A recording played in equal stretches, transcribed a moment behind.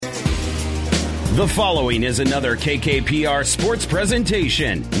The following is another KKPR sports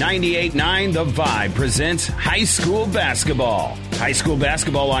presentation. 98.9 The Vibe presents high school basketball. High school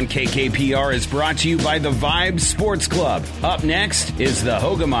basketball on KKPR is brought to you by the Vibe Sports Club. Up next is the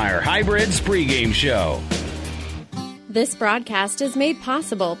Hoegemeyer Hybrids pregame show. This broadcast is made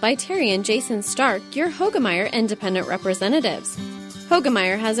possible by Terry and Jason Stark, your Hoegemeyer independent representatives.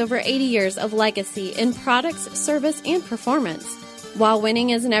 Hoegemeyer has over 80 years of legacy in products, service, and performance. While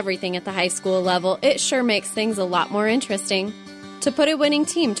winning isn't everything at the high school level, it sure makes things a lot more interesting. To put a winning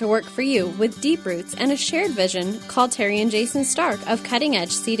team to work for you with deep roots and a shared vision, call Terry and Jason Stark of Cutting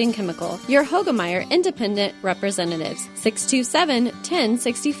Edge Seed and Chemical, your Hoegemeyer independent representatives,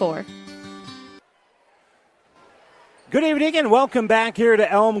 627-1064. Good evening and welcome back here to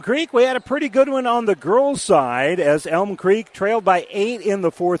Elm Creek. We had a pretty good one on the girls' side as Elm Creek trailed by 8 in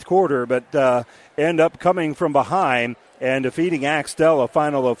the fourth quarter, but end up coming from behind and defeating Axtell a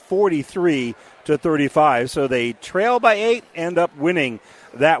final of 43-35. So they trail by 8, end up winning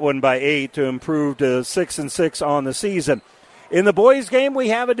that one by 8 to improve to 6-6 on the season. In the boys' game, we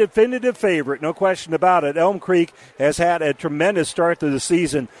have a definitive favorite, no question about it. Elm Creek has had a tremendous start to the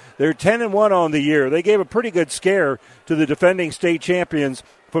season. They're 10-1 on the year. They gave a pretty good scare to the defending state champions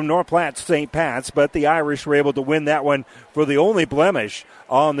from North Platte St. Pat's, but the Irish were able to win that one for the only blemish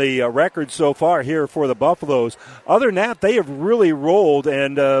on the record so far here for the Buffaloes. Other than that, they have really rolled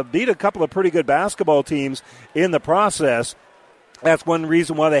and beat a couple of pretty good basketball teams in the process. That's one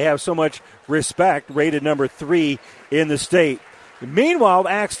reason why they have so much respect, rated number 3 in the state. Meanwhile,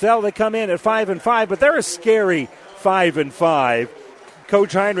 Axtell, they come in at 5-5, but they're a scary 5-5.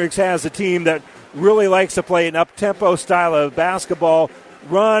 Coach Heinrichs has a team that really likes to play an up-tempo style of basketball,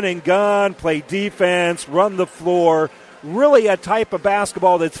 run and gun, play defense, run the floor. Really a type of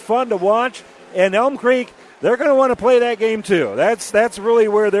basketball that's fun to watch. And Elm Creek, they're going to want to play that game too. That's really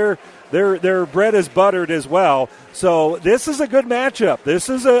where their bread is buttered as well. So this is a good matchup. This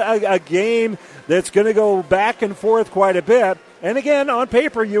is a game that's going to go back and forth quite a bit. And again, on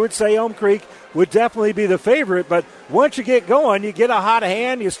paper, you would say Elm Creek would definitely be the favorite. But once you get going, you get a hot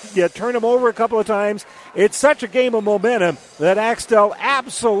hand, you turn them over a couple of times. It's such a game of momentum that Axtell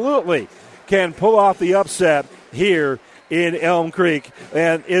absolutely can pull off the upset here in Elm Creek,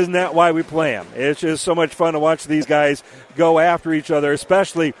 and isn't that why we play them? It's just so much fun to watch these guys go after each other,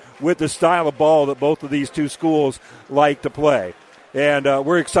 especially with the style of ball that both of these two schools like to play. And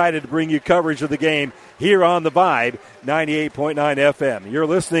we're excited to bring you coverage of the game here on The Vibe, 98.9 FM. You're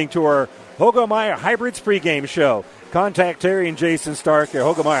listening to our Hoegemeyer Hybrids pregame show. Contact Terry and Jason Stark, your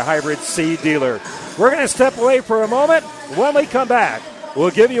Hoegemeyer Hybrids seed dealer. We're going to step away for a moment. When we come back,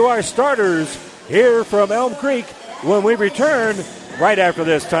 we'll give you our starters here from Elm Creek when we return right after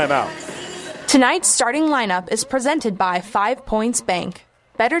this timeout. Tonight's starting lineup is presented by 5 Points Bank.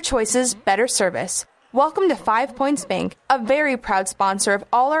 Better choices, better service. Welcome to 5 Points Bank, a very proud sponsor of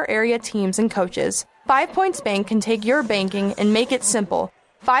all our area teams and coaches. 5 Points Bank can take your banking and make it simple.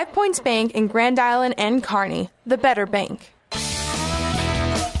 5 Points Bank in Grand Island and Kearney, the better bank.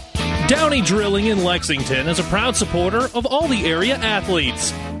 Downey Drilling in Lexington is a proud supporter of all the area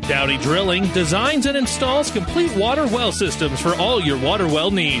athletes. Downey Drilling designs and installs complete water well systems for all your water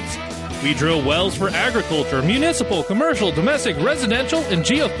well needs. We drill wells for agriculture, municipal, commercial, domestic, residential, and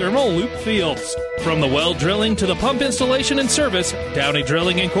geothermal loop fields. From the well drilling to the pump installation and service, Downey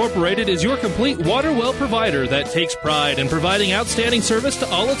Drilling Incorporated is your complete water well provider that takes pride in providing outstanding service to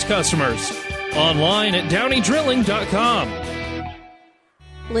all its customers. Online at downeydrilling.com.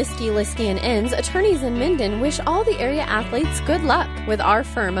 Liskey & Inns, attorneys in Minden, wish all the area athletes good luck. With our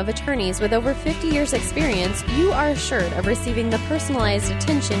firm of attorneys with over 50 years experience, you are assured of receiving the personalized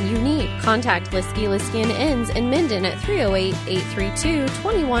attention you need. Contact Liskey & Inns in Minden at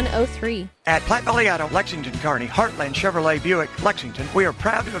 308-832-2103. At Platte Valley Auto, Lexington, Kearney, Heartland Chevrolet Buick, Lexington, we are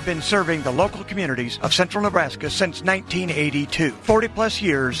proud to have been serving the local communities of central Nebraska since 1982. 40-plus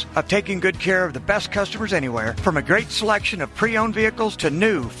years of taking good care of the best customers anywhere, from a great selection of pre-owned vehicles to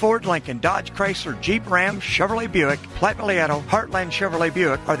new Ford, Lincoln, Dodge, Chrysler, Jeep, Ram, Chevrolet Buick, Platte Valley Auto, Heartland Chevrolet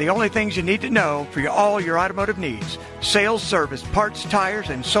Buick are the only things you need to know for all your automotive needs. Sales, service, parts, tires,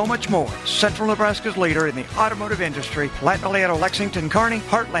 and so much more. Central Nebraska's leader in the automotive industry, Platte Valley Auto, Lexington, Kearney,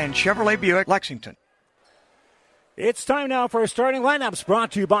 Heartland Chevrolet Buick, Lexington. It's time now for our starting lineups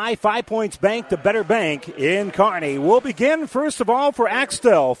brought to you by 5 Points Bank, the better bank in Kearney. We'll begin, first of all, for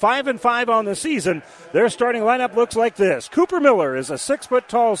Axtell. 5-5 on the season. Their starting lineup looks like this. Cooper Miller is a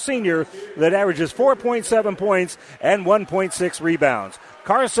 6-foot-tall senior that averages 4.7 points and 1.6 rebounds.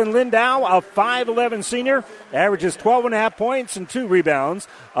 Carson Lindau, a 5'11 senior, averages 12.5 points and 2 rebounds.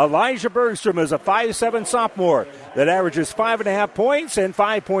 Elijah Bergstrom is a 5'7 sophomore that averages 5.5 points and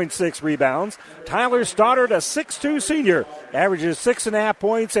 5.6 rebounds. Tyler Stoddard, a 6'2 senior, averages 6.5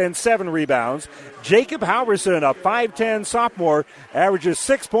 points and 7 rebounds. Jacob Halverson, a 5'10 sophomore, averages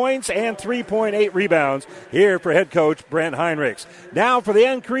 6 points and 3.8 rebounds here for head coach Brent Heinrichs. Now for the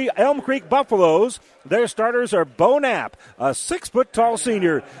Elm Creek Buffaloes, their starters are Bo Knapp, a 6-foot-tall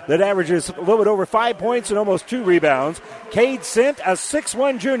senior that averages a little bit over 5 points and almost 2 rebounds. Cade Sint, a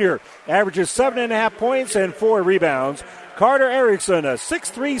 6'1 junior, averages 7.5 points and 4 rebounds. Carter Erickson, a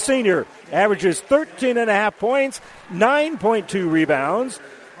 6'3 senior, averages 13.5 points, 9.2 rebounds.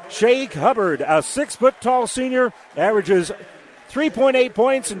 Shake Hubbard, a 6-foot-tall senior, averages 3.8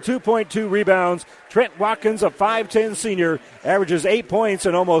 points and 2.2 rebounds. Trent Watkins, a 5'10 senior, averages 8 points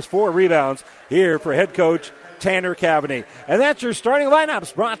and almost 4 rebounds here for head coach Tanner Cavaney. And that's your starting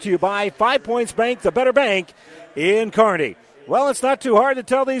lineups, brought to you by 5 Points Bank, the better bank in Kearney. Well, it's not too hard to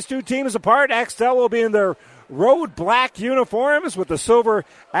tell these two teams apart. Axtell will be in their road black uniforms with the silver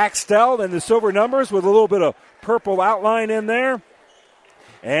Axtell and the silver numbers with a little bit of purple outline in there.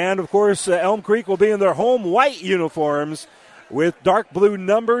 And, of course, Elm Creek will be in their home white uniforms with dark blue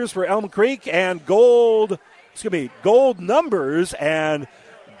numbers for Elm Creek and gold numbers and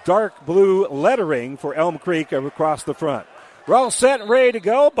dark blue lettering for Elm Creek across the front. We're all set and ready to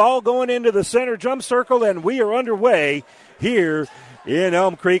go. Ball going into the center jump circle, and we are underway here in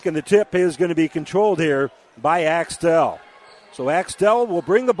Elm Creek, and the tip is going to be controlled here by Axtell. So Axtell will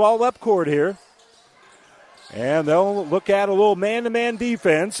bring the ball up court here. And they'll look at a little man-to-man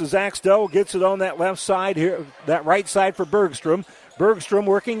defense as Axtell gets it on that left side here, that right side for Bergstrom. Bergstrom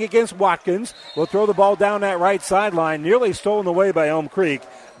working against Watkins. Will throw the ball down that right sideline, nearly stolen away by Elm Creek,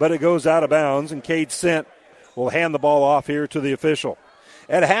 but it goes out of bounds, and Cade Sint will hand the ball off here to the official.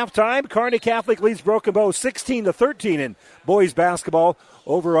 At halftime, Kearney Catholic leads Broken Bow 16-13 in boys basketball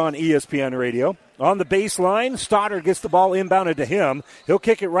over on ESPN Radio. On the baseline, Stoddard gets the ball inbounded to him. He'll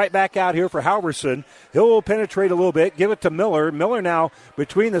kick it right back out here for Halverson. He'll penetrate a little bit, give it to Miller. Miller now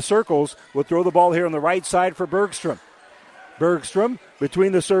between the circles will throw the ball here on the right side for Bergstrom. Bergstrom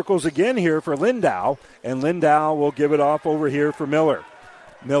between the circles again here for Lindau, and Lindau will give it off over here for Miller.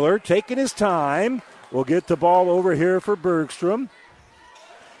 Miller taking his time will get the ball over here for Bergstrom.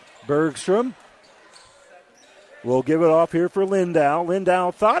 Bergstrom will give it off here for Lindau. Lindau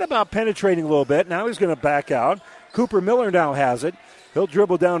thought about penetrating a little bit. Now he's going to back out. Cooper Miller now has it. He'll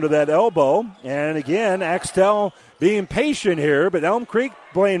dribble down to that elbow. And again, Axtell being patient here, but Elm Creek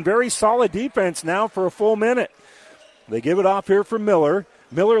playing very solid defense now for a full minute. They give it off here for Miller.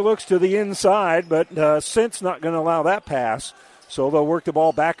 Miller looks to the inside, but Sint's not going to allow that pass. So they'll work the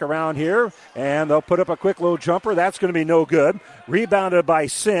ball back around here, and they'll put up a quick little jumper. That's going to be no good. Rebounded by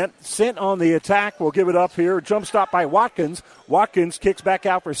Sint. Sint on the attack will give it up here. Jump stop by Watkins. Watkins kicks back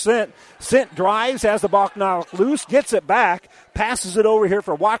out for Sint. Sint drives, has the ball knocked loose, gets it back, passes it over here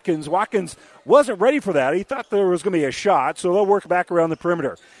for Watkins. Watkins wasn't ready for that. He thought there was going to be a shot, so they'll work back around the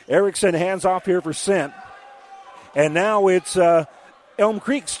perimeter. Erickson hands off here for Sint. And now it's Elm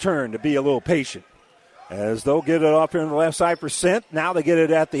Creek's turn to be a little patient, as they'll get it off here on the left side for Sint. Now they get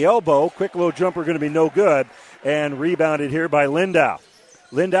it at the elbow. Quick little jumper going to be no good. And rebounded here by Lindau.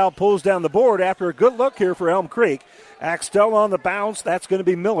 Lindau pulls down the board after a good look here for Elm Creek. Axtell on the bounce. That's going to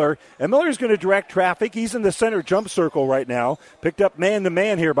be Miller. And Miller's going to direct traffic. He's in the center jump circle right now. Picked up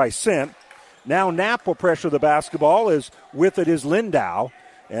man-to-man here by Sint. Now Knapp will pressure the basketball. As with it is Lindau.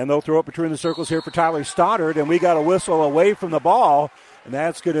 And they'll throw it between the circles here for Tyler Stoddard. And we got a whistle away from the ball. And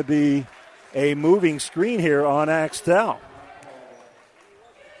that's going to be a moving screen here on Axtell.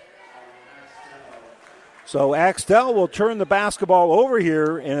 So Axtell will turn the basketball over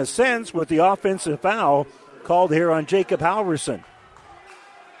here in a sense with the offensive foul called here on Jacob Halverson.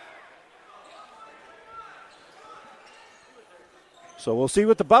 So we'll see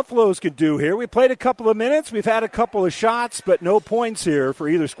what the Buffaloes can do here. We played a couple of minutes. We've had a couple of shots, but no points here for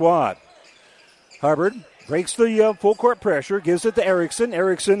either squad. Hubbard breaks the full court pressure, gives it to Erickson.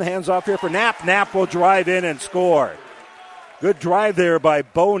 Erickson hands off here for Knapp. Knapp will drive in and score. Good drive there by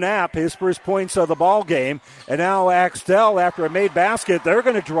Bo Knapp, his first points of the ball game. And now Axtell, after a made basket, they're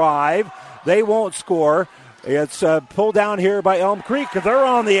going to drive. They won't score. It's pulled down here by Elm Creek. They're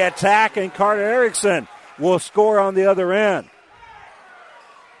on the attack, and Carter Erickson will score on the other end.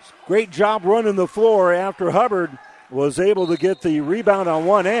 Great job running the floor after Hubbard was able to get the rebound on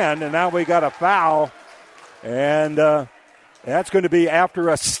one end, and now we got a foul. And that's going to be after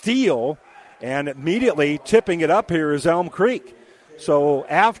a steal, and immediately tipping it up here is Elm Creek. So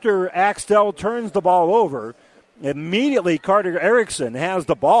after Axtell turns the ball over, Immediately, Carter Erickson has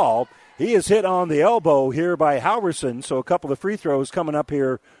the ball. He is hit on the elbow here by Halverson, so a couple of free throws coming up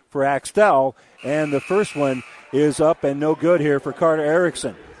here for Axtell, and the first one is up and no good here for Carter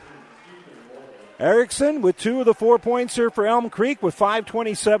Erickson. Erickson with 2 of the 4 points here for Elm Creek with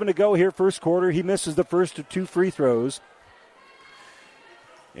 5:27 to go here first quarter. He misses the first of 2 free throws.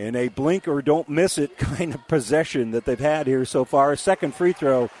 In a blink or don't miss it kind of possession that they've had here so far. Second free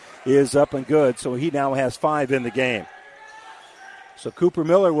throw is up and good, so he now has 5 in the game. So Cooper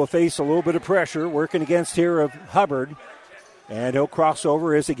Miller will face a little bit of pressure working against here of Hubbard, and he'll cross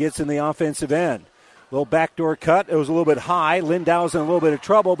over as he gets in the offensive end. Little backdoor cut. It was a little bit high. Lindau's in a little bit of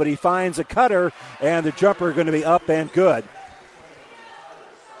trouble, but he finds a cutter, and the jumper going to be up and good.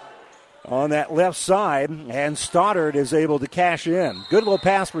 On that left side, and Stoddard is able to cash in. Good little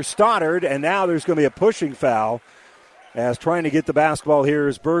pass for Stoddard, and now there's going to be a pushing foul as trying to get the basketball here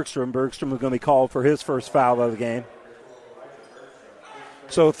is Bergstrom. Bergstrom is going to be called for his first foul of the game.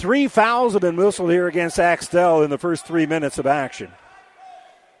 So 3 fouls have been whistled here against Axtell in the first 3 minutes of action.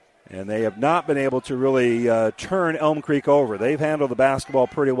 And they have not been able to really turn Elm Creek over. They've handled the basketball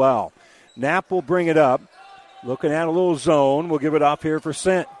pretty well. Knapp will bring it up. Looking at a little zone. We'll give it off here for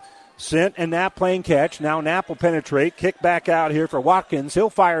Sint. Sint and Knapp playing catch. Now Knapp will penetrate. Kick back out here for Watkins. He'll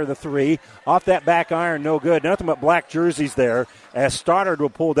fire the 3. Off that back iron, no good. Nothing but black jerseys there as Stoddard will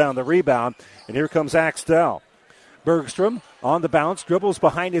pull down the rebound. And here comes Axtell. Bergstrom on the bounce, dribbles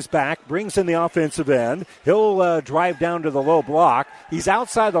behind his back, brings in the offensive end. He'll drive down to the low block. He's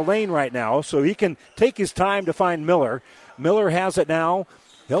outside the lane right now, so he can take his time to find Miller. Miller has it now.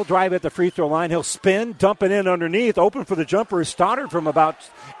 He'll drive at the free throw line. He'll spin, dump it in underneath. Open for the jumper is Stoddard from about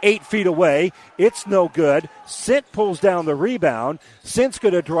 8 feet away. It's no good. Sint pulls down the rebound. Sint's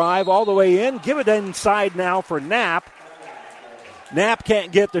going to drive all the way in. Give it inside now for Knapp. Knapp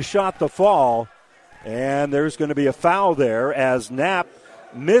can't get the shot to fall. And there's going to be a foul there as Knapp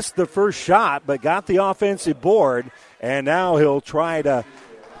missed the first shot but got the offensive board. And now he'll try to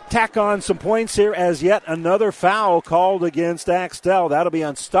tack on some points here as yet another foul called against Axtell. That'll be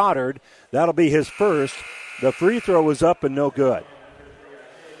on Stoddard. That'll be his first. The free throw was up and no good.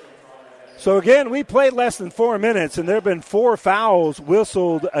 So again, we played less than 4 minutes, and there have been 4 fouls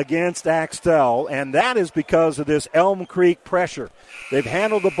whistled against Axtell, and that is because of this Elm Creek pressure. They've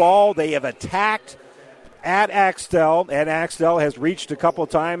handled the ball. They have attacked at Axtell, and Axtell has reached a couple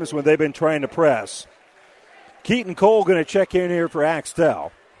of times when they've been trying to press. Keaton Cole going to check in here for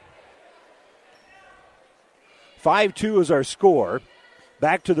Axtell. 5-2 is our score.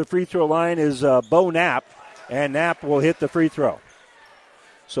 Back to the free throw line is Bo Knapp, and Knapp will hit the free throw.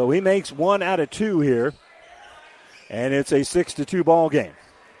 So he makes 1 out of 2 here, and it's a 6-2 ball game.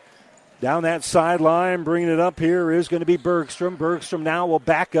 Down that sideline, bringing it up here is going to be Bergstrom. Bergstrom now will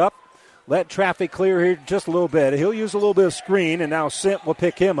back up, let traffic clear here just a little bit. He'll use a little bit of screen, and now Sint will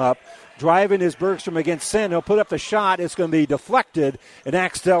pick him up. Driving is Bergstrom against Sint. He'll put up the shot. It's going to be deflected, and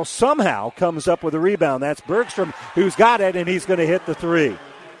Axtell somehow comes up with a rebound. That's Bergstrom who's got it, and he's going to hit the 3.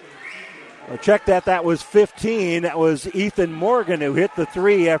 Well, check that. That was 15. That was Ethan Morgan who hit the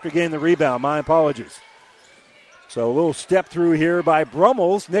 3 after getting the rebound. My apologies. So a little step through here by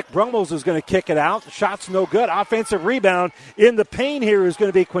Brummels. Nick Brummels is going to kick it out. The shot's no good. Offensive rebound in the paint here is going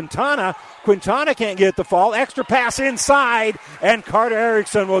to be Quintana. Quintana can't get the fall. Extra pass inside, and Carter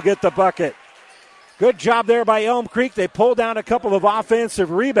Erickson will get the bucket. Good job there by Elm Creek. They pull down a couple of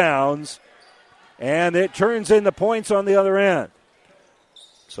offensive rebounds, and it turns into points on the other end.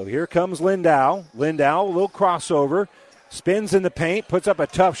 So here comes Lindau. Lindau, a little crossover. Spins in the paint, puts up a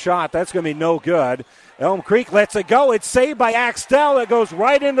tough shot. That's going to be no good. Elm Creek lets it go. It's saved by Axtell. It goes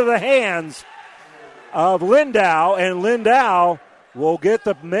right into the hands of Lindau, and Lindau will get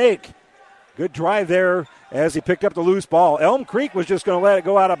the make. Good drive there as he picked up the loose ball. Elm Creek was just going to let it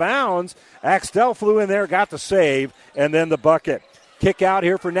go out of bounds. Axtell flew in there, got the save, and then the bucket. Kick out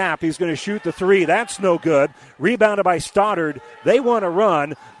here for Knapp. He's going to shoot the 3. That's no good. Rebounded by Stoddard. They want to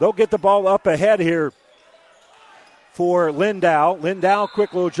run. They'll get the ball up ahead here for Lindau. Lindau,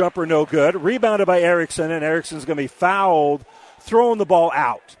 quick little jumper, no good. Rebounded by Erickson, and Erickson's going to be fouled, throwing the ball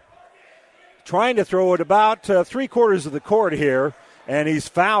out. Trying to throw it about 3/4 of the court here, and he's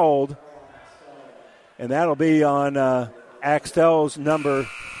fouled. And that'll be on Axtell's number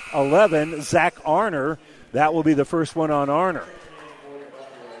 11, Zach Arner. That will be the first one on Arner.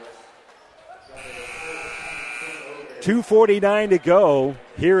 2:49 to go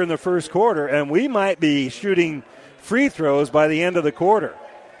here in the first quarter, and we might be shooting free throws by the end of the quarter.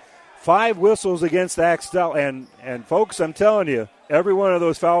 5 whistles against Axtell, and folks, I'm telling you, every one of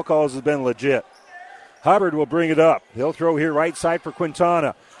those foul calls has been legit. Hubbard will bring it up. He'll throw here right side for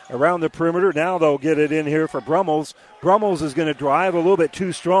Quintana. Around the perimeter. Now they'll get it in here for Brummels. Brummels is going to drive a little bit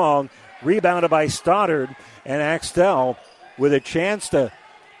too strong. Rebounded by Stoddard. And Axtell with a chance to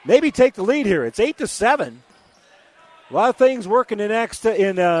maybe take the lead here. It's 8-7. A lot of things working in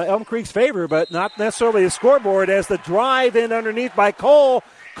Elm Creek's favor, but not necessarily a scoreboard as the drive in underneath by Cole.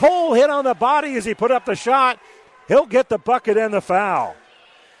 Cole hit on the body as he put up the shot. He'll get the bucket and the foul.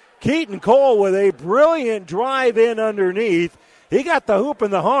 Keaton Cole with a brilliant drive in underneath. He got the hoop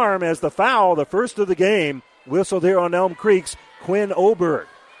and the harm as the foul, the first of the game, whistled here on Elm Creek's Quinn Oberg.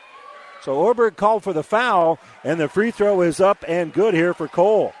 So Oberg called for the foul, and the free throw is up and good here for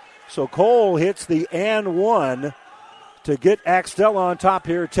Cole. So Cole hits the and one to get Axtell on top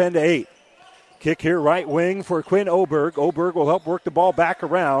here, 10-8. Kick here right wing for Quinn Oberg. Oberg will help work the ball back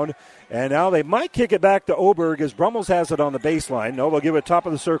around. And now they might kick it back to Oberg as Brummels has it on the baseline. No, they'll give it top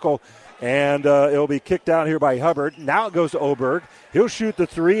of the circle, and it'll be kicked out here by Hubbard. Now it goes to Oberg. He'll shoot the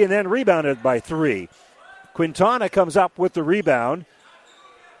three and then rebounded by three. Quintana comes up with the rebound.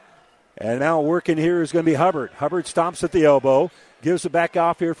 And now working here is going to be Hubbard. Hubbard stops at the elbow. Gives it back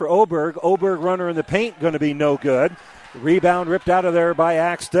off here for Oberg. Oberg runner in the paint, going to be no good. Rebound ripped out of there by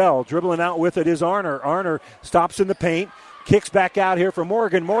Axtell. Dribbling out with it is Arner. Arner stops in the paint. Kicks back out here for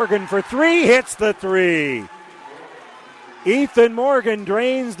Morgan. Morgan for three. Hits the three. Ethan Morgan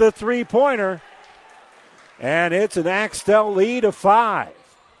drains the three-pointer. And it's an Axtell lead of 5.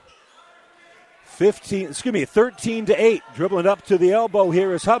 13-8. Dribbling up to the elbow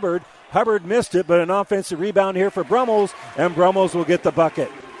here is Hubbard. Hubbard missed it, but an offensive rebound here for Brummels, and Brummels will get the bucket.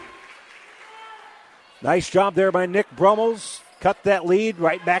 Nice job there by Nick Brummels. Cut that lead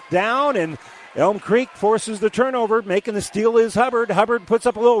right back down, and Elm Creek forces the turnover. Making the steal is Hubbard. Hubbard puts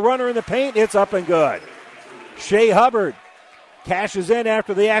up a little runner in the paint. It's up and good. Shea Hubbard cashes in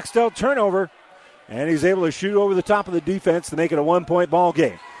after the Axtell turnover, and he's able to shoot over the top of the defense to make it a one-point ball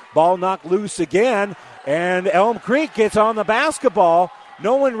game. Ball knocked loose again, and Elm Creek gets on the basketball.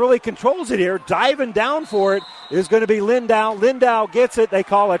 No one really controls it here. Diving down for it is going to be Lindow. Lindow gets it. They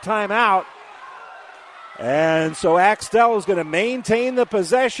call a timeout. And so Axtell is going to maintain the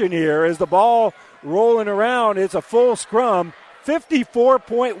possession here as the ball rolling around. It's a full scrum.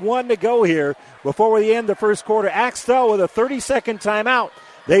 54.1 to go here before we end the first quarter. Axtell with a 30-second timeout.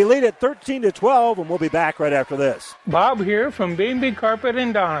 They lead at 13-12, and we'll be back right after this. Bob here from B&B Carpet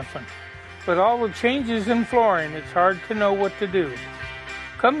in Doniphan. With all the changes in flooring, it's hard to know what to do.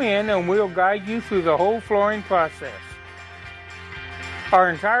 Come in and we'll guide you through the whole flooring process. Our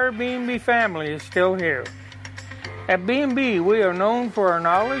entire B&B family is still here. At B&B, we are known for our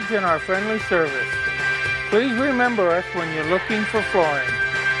knowledge and our friendly service. Please remember us when you're looking for flooring.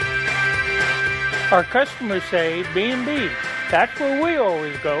 Our customers say B&B. That's where we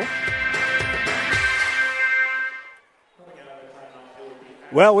always go.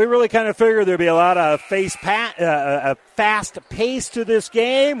 Well, we really kind of figured there'd be a lot of a fast pace to this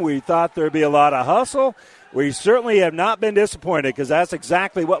game. We thought there'd be a lot of hustle. We certainly have not been disappointed because that's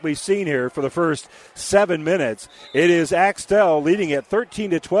exactly what we've seen here for the first 7 minutes. It is Axtell leading at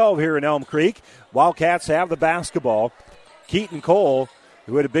 13-12 here in Elm Creek. Wildcats have the basketball. Keaton Cole,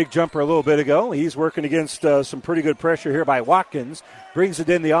 who had a big jumper a little bit ago, he's working against some pretty good pressure here by Watkins. Brings it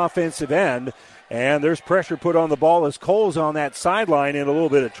in the offensive end. And there's pressure put on the ball as Cole's on that sideline in a little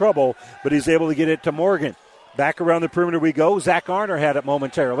bit of trouble, but he's able to get it to Morgan. Back around the perimeter we go. Zach Arner had it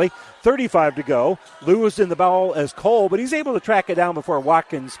momentarily. 35 to go. Lewis in the ball as Cole, but he's able to track it down before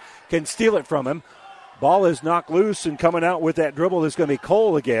Watkins can steal it from him. Ball is knocked loose, and coming out with that dribble is going to be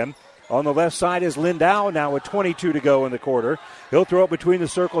Cole again. On the left side is Lindow now with 22 to go in the quarter. He'll throw it between the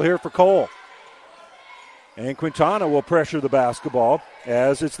circle here for Cole. And Quintana will pressure the basketball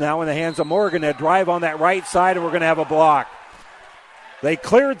as it's now in the hands of Morgan. A drive on that right side, and we're going to have a block. They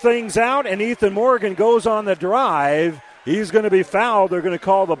cleared things out, and Ethan Morgan goes on the drive. He's going to be fouled. They're going to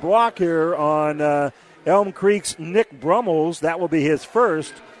call the block here on Elm Creek's Nick Brummels. That will be his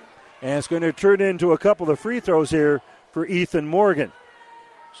first. And it's going to turn into a couple of free throws here for Ethan Morgan.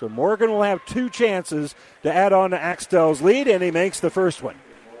 So Morgan will have 2 chances to add on to Axtell's lead, and he makes the first one.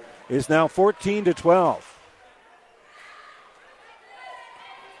 It's now 14-12.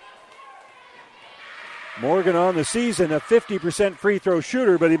 Morgan on the season, a 50% free throw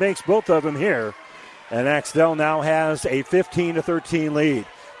shooter, but he makes both of them here. And Axtell now has a 15-13 lead.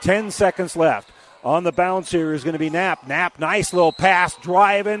 10 seconds left. On the bounce here is going to be Knapp. Knapp, nice little pass,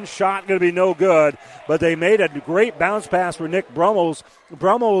 driving, shot going to be no good. But they made a great bounce pass for Nick Brummels.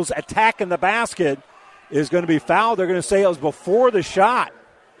 Brummels attacking the basket is going to be fouled. They're going to say it was before the shot.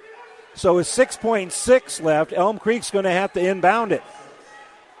 So with 6.6 left, Elm Creek's going to have to inbound it.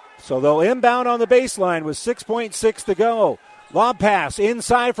 So they'll inbound on the baseline with 6.6 to go. Lob pass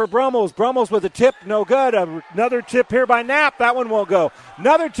inside for Brummels. Brummels with a tip, no good. Another tip here by Knapp. That one won't go.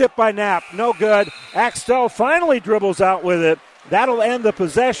 Another tip by Knapp, no good. Axtell finally dribbles out with it. That'll end the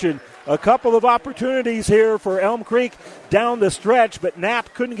possession. A couple of opportunities here for Elm Creek down the stretch, but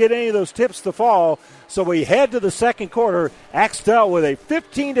Knapp couldn't get any of those tips to fall. So we head to the second quarter. Axtell with a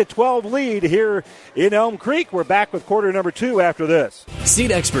 15-12 lead here in Elm Creek. We're back with quarter number 2 after this.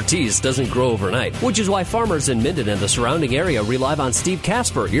 Seed expertise doesn't grow overnight, which is why farmers in Minden and the surrounding area rely on Steve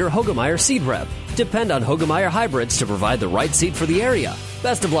Casper, your Hogemeyer seed rep. Depend on Hogemeyer hybrids to provide the right seed for the area.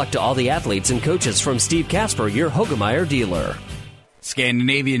 Best of luck to all the athletes and coaches from Steve Casper, your Hogemeyer dealer.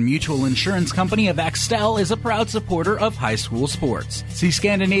 Scandinavian Mutual Insurance Company of Axtell is a proud supporter of high school sports. See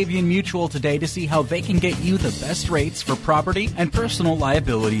Scandinavian Mutual today to see how they can get you the best rates for property and personal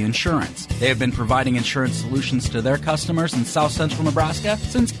liability insurance. They have been providing insurance solutions to their customers in South Central Nebraska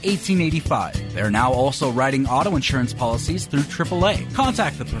since 1885. They're now also writing auto insurance policies through AAA.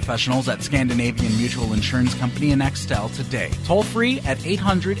 Contact the professionals at Scandinavian Mutual Insurance Company in Axtell today. Toll free at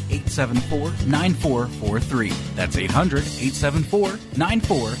 800-874-9443. That's 800-874-9443.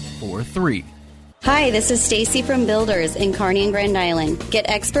 Hi, this is Stacy from Builders in Kearney and Grand Island. Get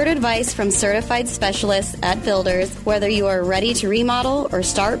expert advice from certified specialists at Builders. Whether you are ready to remodel or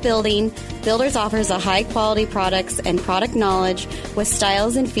start building, Builders offers a high-quality products and product knowledge with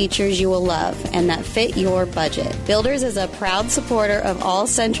styles and features you will love and that fit your budget. Builders is a proud supporter of all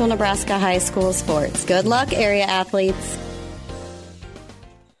Central Nebraska high school sports. Good luck, area athletes.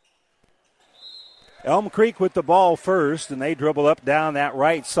 Elm Creek with the ball first, and they dribble up down that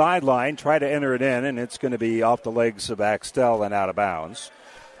right sideline, try to enter it in, and it's going to be off the legs of Axtell and out of bounds.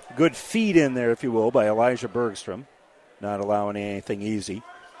 Good feed in there, if you will, by Elijah Bergstrom, not allowing anything easy.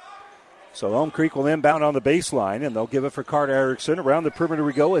 So Elm Creek will inbound on the baseline, and they'll give it for Carter Erickson. Around the perimeter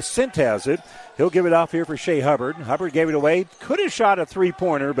we go as Sint has it. He'll give it off here for Shea Hubbard. Hubbard gave it away. Could have shot a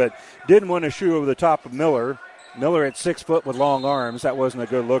three-pointer, but didn't want to shoot over the top of Miller. Miller at 6 foot with long arms. That wasn't a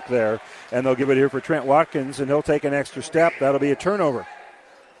good look there. And they'll give it here for Trent Watkins, and he'll take an extra step. That'll be a turnover.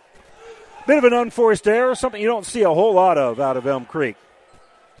 Bit of an unforced error, something you don't see a whole lot of out of Elm Creek.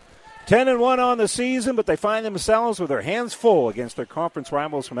 10-1 on the season, but they find themselves with their hands full against their conference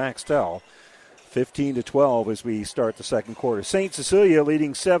rivals from Axtell. 15-12 as we start the second quarter. St. Cecilia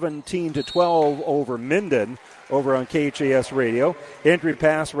leading 17-12 over Minden over on KHAS radio. Entry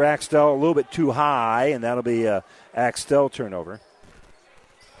pass for Axtell a little bit too high, and that'll be a Axtell turnover.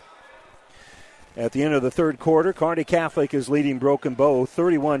 At the end of the third quarter, Kearney Catholic is leading Broken Bow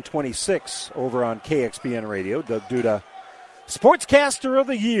 31-26 over on KXPN radio. Doug Duda, Sportscaster of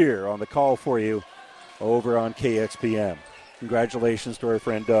the Year, on the call for you over on KXPN. Congratulations to our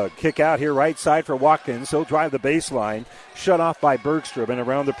friend Doug. Kick out here right side for Watkins. He'll drive the baseline. Shut off by Bergstrom. And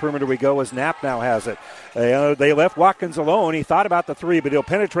around the perimeter we go as Knapp now has it. They left Watkins alone. He thought about the three, but he'll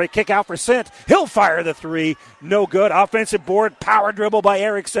penetrate. Kick out for Sint. He'll fire the three. No good. Offensive board. Power dribble by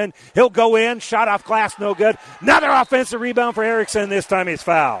Erickson. He'll go in. Shot off glass. No good. Another offensive rebound for Erickson. This time he's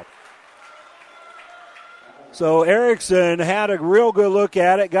fouled. So Erickson had a real good look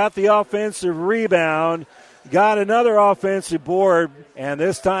at it. Got the offensive rebound. Got another offensive board, and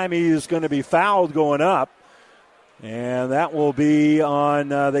this time he's going to be fouled going up. And that will be on,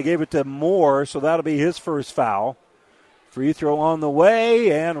 they gave it to Moore, so that'll be his first foul. Free throw on the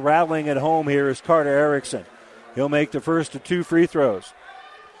way, and rattling it home here is Carter Erickson. He'll make the first of 2 free throws.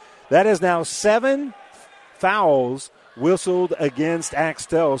 That is now 7 fouls whistled against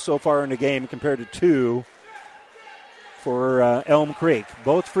Axtell so far in the game compared to 2 for Elm Creek.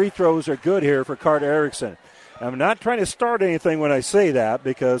 Both free throws are good here for Carter Erickson. I'm not trying to start anything when I say that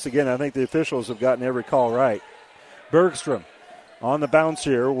because, again, I think the officials have gotten every call right. Bergstrom on the bounce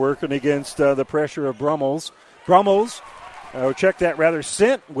here, working against the pressure of Brummels. Check that rather,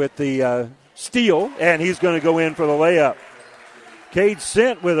 Sint with the steal, and he's going to go in for the layup. Cade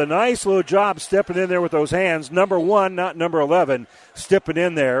Sint with a nice little job stepping in there with those hands. Number 1, not number 11, stepping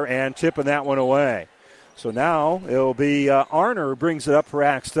in there and tipping that one away. So now it'll be Arner who brings it up for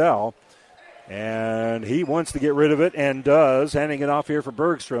Axtell. And he wants to get rid of it and does, handing it off here for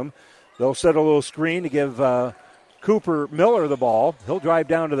Bergstrom. They'll set a little screen to give Cooper Miller the ball. He'll drive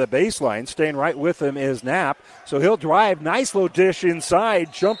down to the baseline. Staying right with him is Knapp. So he'll drive. Nice little dish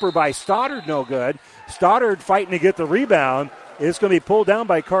inside. Jumper by Stoddard, no good. Stoddard fighting to get the rebound. It's going to be pulled down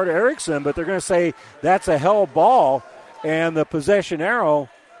by Carter Erickson, but they're going to say that's a held ball. And the possession arrow,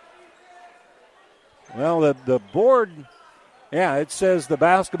 well, the board, yeah, it says the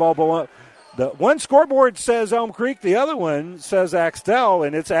basketball ball. The one scoreboard says Elm Creek, the other one says Axtell,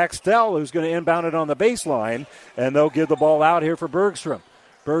 and it's Axtell who's going to inbound it on the baseline, and they'll give the ball out here for Bergstrom.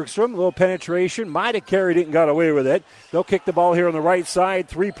 Bergstrom, a little penetration, might have carried it and got away with it. They'll kick the ball here on the right side.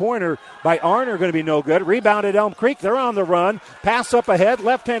 Three-pointer by Arner going to be no good. Rebounded Elm Creek. They're on the run. Pass up ahead.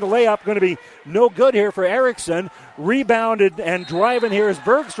 Left-handed layup going to be no good here for Erickson. Rebounded and driving here is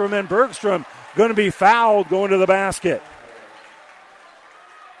Bergstrom, and Bergstrom going to be fouled going to the basket.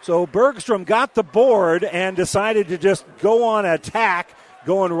 So Bergstrom got the board and decided to just go on attack,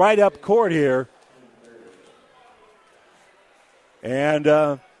 going right up court here.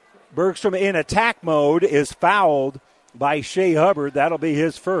 And Bergstrom in attack mode is fouled by Shea Hubbard. That'll be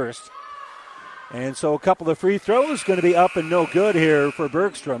his first. And so a couple of free throws going to be up and no good here for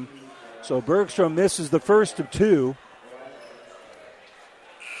Bergstrom. So Bergstrom misses the first of two.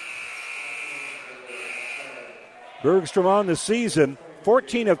 Bergstrom on the season,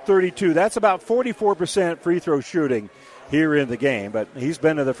 14 of 32. That's about 44% free throw shooting here in the game. But he's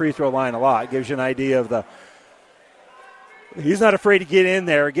been to the free throw line a lot. Gives you an idea of the... He's not afraid to get in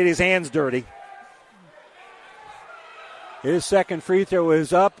there, get his hands dirty. His second free throw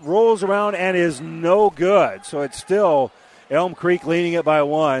is up, rolls around, and is no good. So it's still Elm Creek leading it by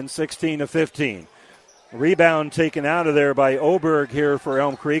one, 16-15. Rebound taken out of there by Oberg here for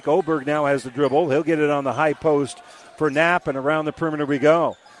Elm Creek. Oberg now has the dribble. He'll get it on the high post for Knapp, and around the perimeter we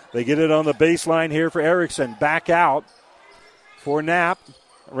go. They get it on the baseline here for Erickson. Back out for Knapp.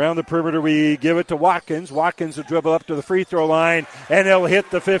 Around the perimeter, we give it to Watkins. Watkins will dribble up to the free throw line, and he'll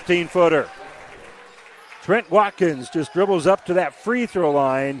hit the 15-footer. Trent Watkins just dribbles up to that free throw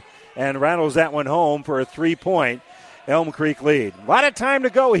line and rattles that one home for a 3-point Elm Creek lead. A lot of time to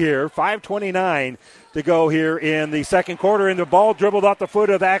go here. 5:29 to go here in the second quarter, and the ball dribbled off the foot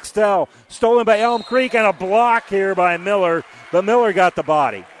of Axtell. Stolen by Elm Creek, and a block here by Miller, but Miller got the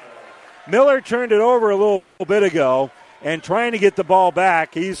body. Miller turned it over a little bit ago. And trying to get the ball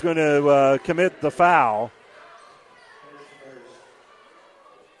back, he's going to commit the foul.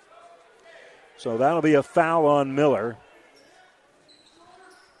 So that'll be a foul on Miller.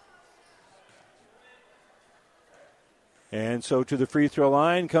 And so to the free throw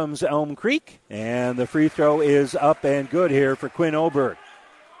line comes Elm Creek. And the free throw is up and good here for Quinn Oberg.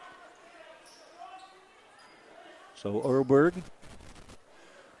 So Oberg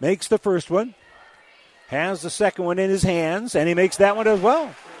makes the first one. Has the second one in his hands, and he makes that one as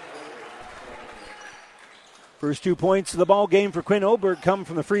well. First 2 points of the ball game for Quinn Oberg come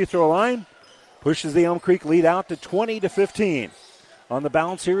from the free throw line. Pushes the Elm Creek lead out to 20-15. On the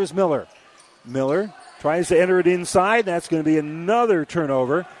bounce here is Miller. Miller tries to enter it inside. That's going to be another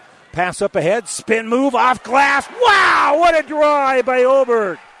turnover. Pass up ahead, spin move off glass. Wow, what a drive by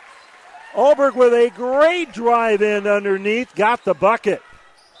Oberg. Oberg with a great drive in underneath, got the bucket.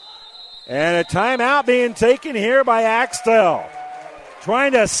 And a timeout being taken here by Axtell.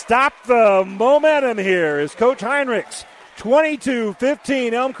 Trying to stop the momentum here is Coach Heinrichs.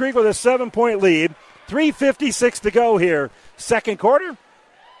 22-15, Elm Creek with a 7-point lead. 3:56 to go here. Second quarter.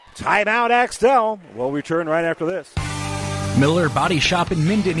 Timeout Axtell. We'll return right after this. Miller Body Shop in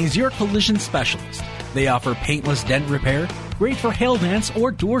Minden is your collision specialist. They offer paintless dent repair, great for hail dents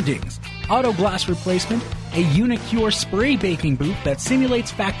or door dings, auto glass replacement, a Unicure spray baking booth that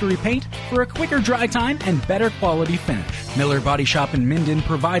simulates factory paint for a quicker dry time and better quality finish. Miller Body Shop in Minden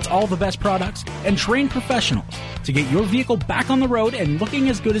provides all the best products and trained professionals to get your vehicle back on the road and looking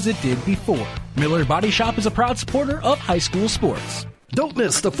as good as it did before. Miller Body Shop is a proud supporter of high school sports. Don't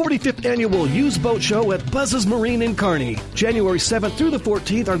miss the 45th Annual Used Boat Show at Buzz's Marine in Kearney. January 7th through the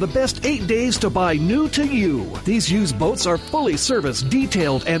 14th are the best 8 days to buy new to you. These used boats are fully serviced,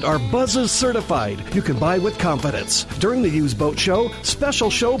 detailed, and are Buzz's certified. You can buy with confidence. During the Used Boat Show, special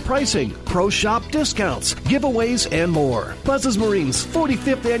show pricing, pro shop discounts, giveaways, and more. Buzz's Marine's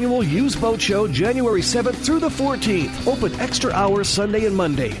 45th Annual Used Boat Show, January 7th through the 14th. Open extra hours Sunday and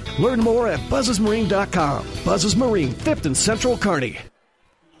Monday. Learn more at buzzesmarine.com. Buzz's Marine, 5th and Central Kearney.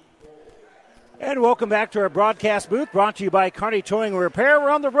 And welcome back to our broadcast booth, brought to you by Kearney Towing and Repair.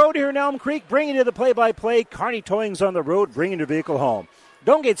 We're on the road here in Elm Creek, bringing you the play-by-play. Kearney Towing's on the road, bringing your vehicle home.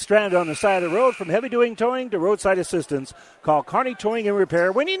 Don't get stranded on the side of the road. From heavy-duty towing to roadside assistance, call Kearney Towing and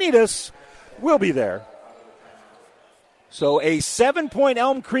Repair. When you need us, we'll be there. So a 7-point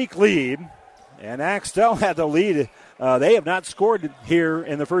Elm Creek lead, and Axtell had the lead. They have not scored here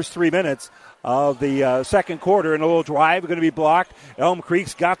in the first 3 minutes of the second quarter, and a little drive going to be blocked. Elm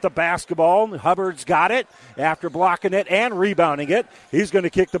Creek's got the basketball. Hubbard's got it after blocking it and rebounding it. He's going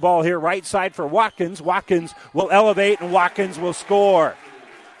to kick the ball here right side for Watkins. Watkins will elevate, and Watkins will score.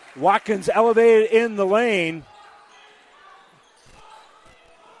 Watkins elevated in the lane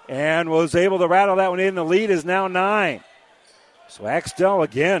and was able to rattle that one in. The lead is now 9. So Axtell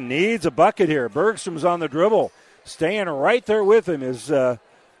again needs a bucket here. Bergstrom's on the dribble. Staying right there with him is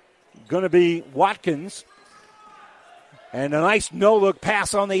going to be Watkins. And a nice no-look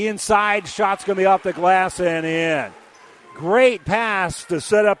pass on the inside. Shot's going to be off the glass and in. Great pass to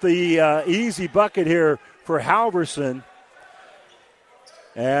set up the easy bucket here for Halverson.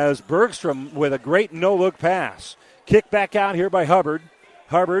 As Bergstrom with a great no-look pass. Kick back out here by Hubbard.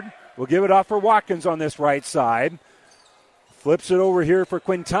 Hubbard will give it off for Watkins on this right side. Flips it over here for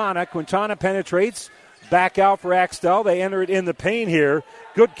Quintana. Quintana penetrates. Back out for Axtell. They enter it in the paint here.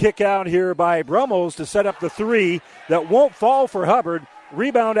 Good kick out here by Brummels to set up the three that won't fall for Hubbard.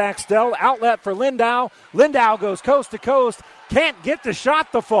 Rebound Axtell. Outlet for Lindau. Lindau goes coast to coast. Can't get the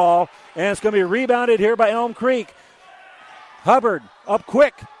shot to fall. And it's going to be rebounded here by Elm Creek. Hubbard up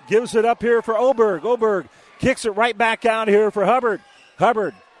quick. Gives it up here for Oberg. Oberg kicks it right back out here for Hubbard.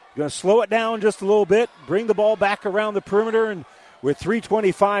 Hubbard going to slow it down just a little bit. Bring the ball back around the perimeter. And with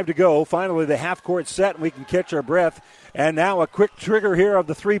 3:25 to go, finally the half-court set, and we can catch our breath. And now a quick trigger here of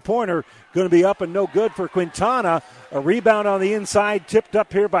the three-pointer. Going to be up and no good for Quintana. A rebound on the inside, tipped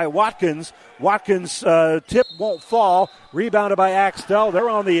up here by Watkins. Watkins' tip won't fall. Rebounded by Axtell. They're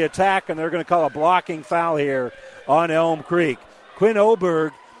on the attack, and they're going to call a blocking foul here on Elm Creek. Quinn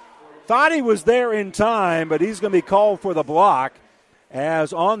Oberg thought he was there in time, but he's going to be called for the block.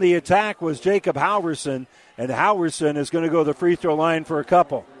 As on the attack was Jacob Halverson. And Halverson is going to go to the free throw line for a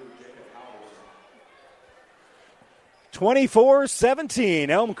couple. 24-17.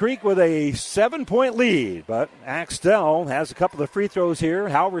 Elm Creek with a 7-point lead. But Axtell has a couple of free throws here.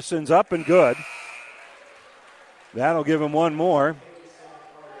 Halverson's up and good. That'll give him one more.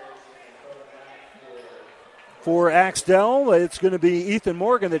 For Axtell, it's going to be Ethan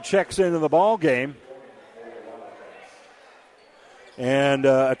Morgan that checks into the ball game. And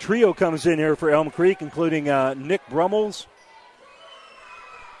a trio comes in here for Elm Creek, including Nick Brummels.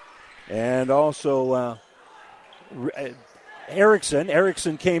 And also Erickson.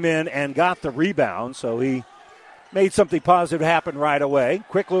 Erickson came in and got the rebound, so he made something positive happen right away.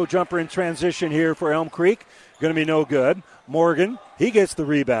 Quick little jumper in transition here for Elm Creek. Going to be no good. Morgan, he gets the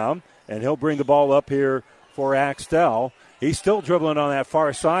rebound, and he'll bring the ball up here for Axtell. He's still dribbling on that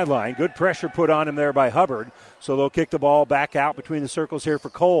far sideline. Good pressure put on him there by Hubbard. So they'll kick the ball back out between the circles here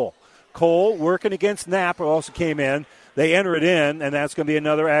for Cole. Cole working against Knapp, who also came in. They enter it in, and that's going to be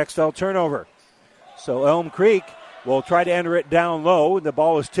another Axtell turnover. So Elm Creek will try to enter it down low. The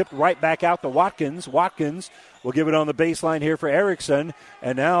ball is tipped right back out to Watkins. Watkins will give it on the baseline here for Erickson.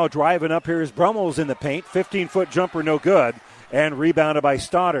 And now driving up here is Brummels in the paint. 15-foot jumper, no good. And rebounded by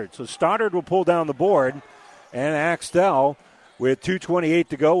Stoddard. So Stoddard will pull down the board. And Axtell, with 2:28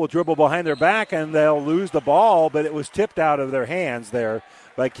 to go, will dribble behind their back, and they'll lose the ball, but it was tipped out of their hands there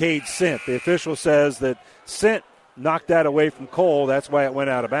by Cade Sint. The official says that Sint knocked that away from Cole. That's why it went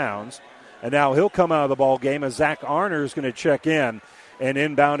out of bounds. And now he'll come out of the ball game as Zach Arner is going to check in and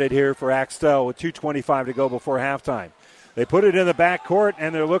inbounded here for Axtell with 2:25 to go before halftime. They put it in the backcourt,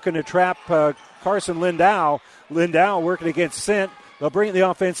 and they're looking to trap Carson Lindau. Lindau working against Sint. They'll bring it the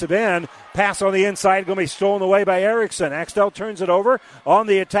offensive end. Pass on the inside, going to be stolen away by Erickson. Axtell turns it over. On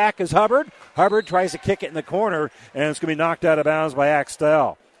the attack is Hubbard. Hubbard tries to kick it in the corner, and it's going to be knocked out of bounds by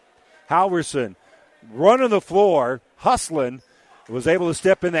Axtell. Halverson running the floor, hustling, was able to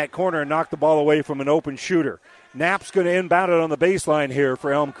step in that corner and knock the ball away from an open shooter. Knapp's going to inbound it on the baseline here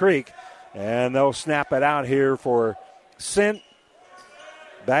for Elm Creek, and they'll snap it out here for Sint.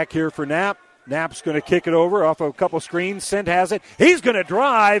 Back here for Knapp. Knapp's going to kick it over off of a couple screens. Sint has it. He's going to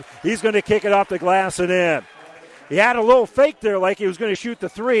drive. He's going to kick it off the glass and in. He had a little fake there like he was going to shoot the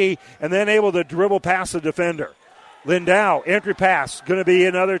three and then able to dribble past the defender. Lindau, entry pass, going to be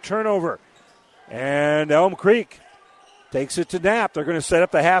another turnover. And Elm Creek takes it to Knapp. They're going to set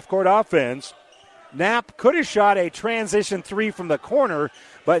up the half-court offense. Knapp could have shot a transition three from the corner,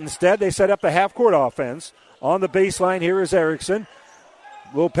 but instead they set up the half-court offense. On the baseline here is Erickson.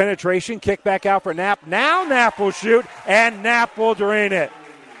 Little penetration, kick back out for Knapp. Now Knapp will shoot, and Knapp will drain it.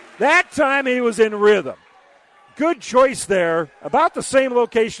 That time he was in rhythm. Good choice there. About the same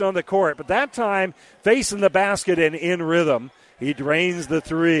location on the court, but that time facing the basket and in rhythm. He drains the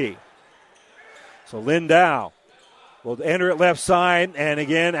three. So Lindau will enter it left side, and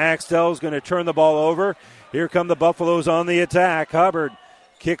again, Axtell is going to turn the ball over. Here come the Buffaloes on the attack. Hubbard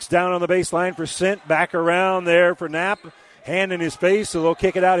kicks down on the baseline for Sint. Back around there for Knapp. Hand in his face, so they'll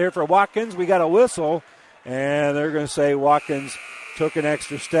kick it out here for Watkins. We got a whistle, and they're going to say Watkins took an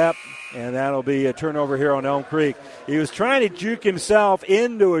extra step, and that'll be a turnover here on Elm Creek. He was trying to juke himself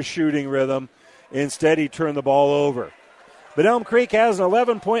into a shooting rhythm. Instead, he turned the ball over. But Elm Creek has an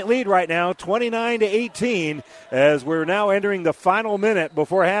 11-point lead right now, 29-18, as we're now entering the final minute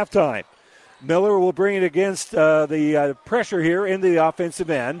before halftime. Miller will bring it against the pressure here into the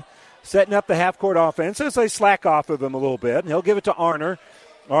offensive end. setting up the half-court offense as they slack off of him a little bit. And he'll give it to Arner.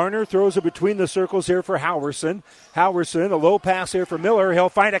 Arner throws it between the circles here for Howerson. Howerson, a low pass here for Miller. He'll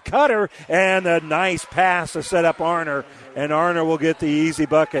find a cutter, and a nice pass to set up Arner. And Arner will get the easy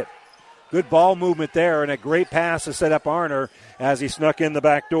bucket. Good ball movement there, and a great pass to set up Arner as he snuck in the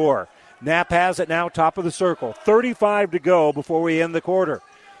back door. Knapp has it now, top of the circle. 35 to go before we end the quarter.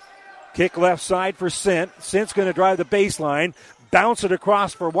 Kick left side for Sint. Sint's going to drive the baseline. Bounce it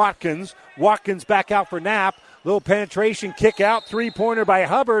across for Watkins. Watkins back out for Knapp. Little penetration, kick out. Three-pointer by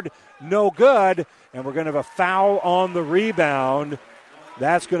Hubbard. No good. And we're going to have a foul on the rebound.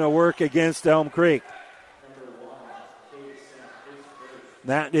 That's going to work against Elm Creek.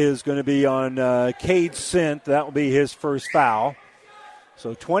 That is going to be on Cade Sint. That will be his first foul.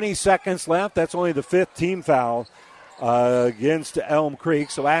 So 20 seconds left. That's only the fifth team foul against Elm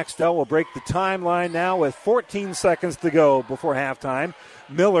Creek. So Axtell will break the timeline now with 14 seconds to go before halftime.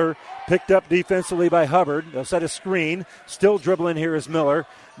 Miller picked up defensively by Hubbard. They'll set a screen. Still dribbling here is Miller.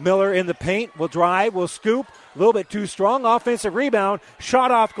 Miller in the paint. Will drive. Will scoop. A little bit too strong. Offensive rebound.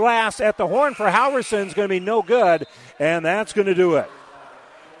 Shot off glass at the horn for Halverson is going to be no good. And that's going to do it.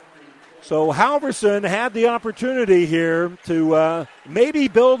 So Halverson had the opportunity here to maybe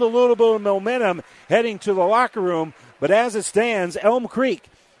build a little bit of momentum heading to the locker room. But as it stands, Elm Creek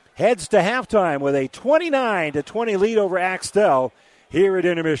heads to halftime with a 29-20 lead over Axtell here at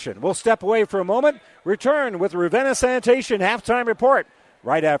intermission. We'll step away for a moment, return with the Ravenna Sanitation halftime report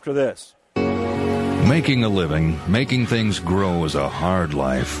right after this. Making a living, making things grow is a hard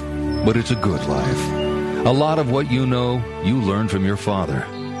life, but it's a good life. A lot of what you know, you learned from your father.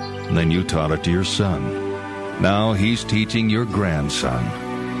 And then you taught it to your son. Now he's teaching your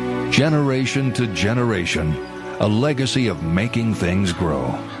grandson. Generation to generation, a legacy of making things grow.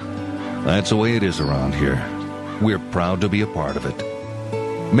 That's the way it is around here. We're proud to be a part of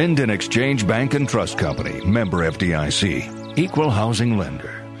it. Minden Exchange Bank and Trust Company, member FDIC, equal housing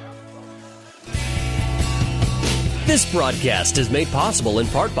lender. This broadcast is made possible in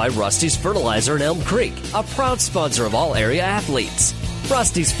part by Rusty's Fertilizer in Elm Creek, a proud sponsor of all area athletes.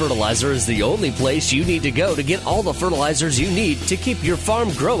 Rusty's Fertilizer is the only place you need to go to get all the fertilizers you need to keep your farm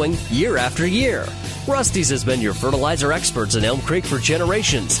growing year after year. Rusty's has been your fertilizer experts in Elm Creek for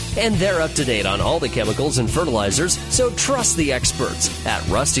generations, and they're up to date on all the chemicals and fertilizers, so trust the experts at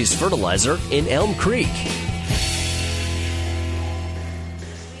Rusty's Fertilizer in Elm Creek.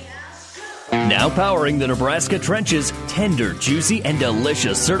 Now powering the Nebraska trenches, tender, juicy, and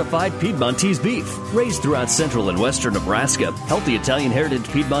delicious certified Piedmontese beef. Raised throughout central and western Nebraska, healthy Italian heritage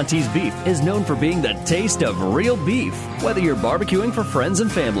Piedmontese beef is known for being the taste of real beef. Whether you're barbecuing for friends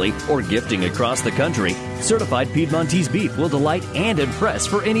and family or gifting across the country, certified Piedmontese beef will delight and impress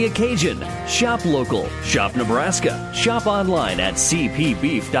for any occasion. Shop local, shop Nebraska, shop online at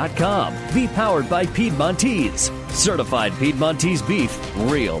cpbeef.com. Be powered by Piedmontese. Certified Piedmontese beef,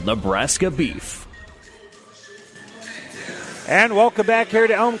 real Nebraska beef. And welcome back here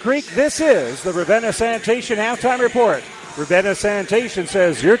to Elm Creek. This is the Ravenna Sanitation halftime report. Ravenna Sanitation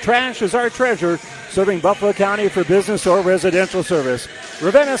says your trash is our treasure, serving Buffalo County for business or residential service.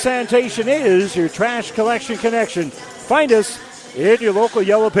 Ravenna Sanitation is your trash collection connection. Find us in your local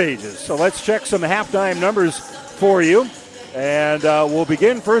Yellow Pages. So let's check some halftime numbers for you. And we'll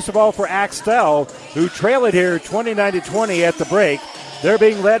begin, first of all, for Axtell, who trail it here 29-20 at the break. They're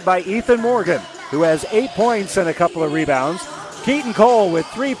being led by Ethan Morgan, who has 8 points and a couple of rebounds. Keaton Cole with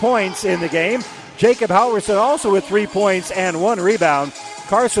 3 points in the game. Jacob Halverson also with 3 points and 1 rebound.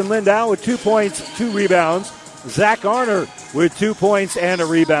 Carson Lindau with 2 points, 2 rebounds. Zach Arner with 2 points and a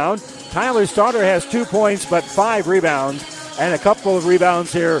rebound. Tyler Stoddard has 2 points but 5 rebounds. And a couple of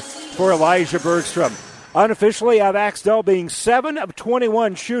rebounds here for Elijah Bergstrom. Unofficially, out of Axtell being 7 of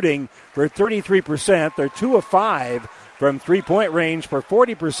 21 shooting for 33%. They're 2 of 5 from three-point range for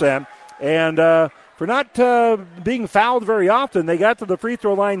 40%. And for not being fouled very often, they got to the free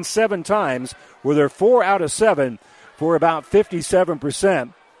throw line 7 times, where they're 4 out of 7 for about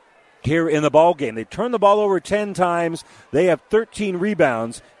 57% here in the ball game. They turned the ball over 10 times. They have 13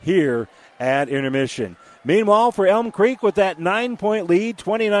 rebounds here at intermission. Meanwhile, for Elm Creek with that 9-point lead,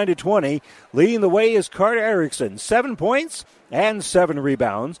 29-20, leading the way is Carter Erickson, 7 points and 7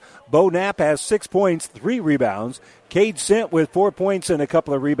 rebounds. Bo Knapp has 6 points, 3 rebounds. Cade Sint with 4 points and a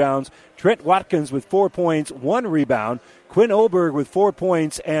couple of rebounds. Trent Watkins with 4 points, 1 rebound. Quinn Oberg with 4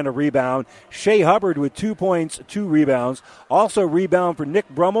 points and a rebound. Shea Hubbard with 2 points, 2 rebounds. Also rebound for Nick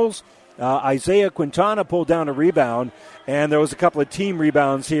Brummels. Isaiah Quintana pulled down a rebound, and there was a couple of team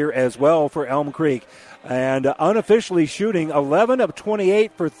rebounds here as well for Elm Creek. And unofficially shooting 11 of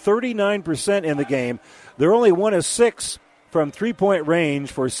 28 for 39% in the game. They're only 1 of 6 from three-point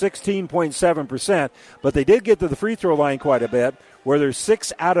range for 16.7%, but they did get to the free throw line quite a bit, where they're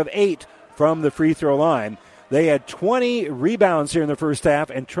 6 out of 8 from the free throw line. They had 20 rebounds here in the first half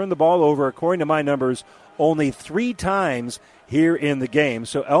and turned the ball over, according to my numbers, only 3 times here in the game.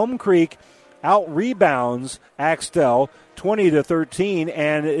 So Elm Creek out-rebounds Axtell 20-13,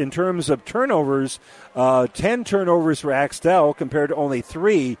 and in terms of turnovers, 10 turnovers for Axtell compared to only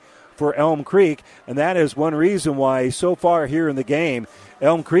 3 for Elm Creek, and that is one reason why so far here in the game,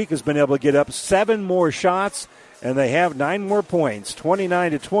 Elm Creek has been able to get up 7 more shots, and they have 9 more points,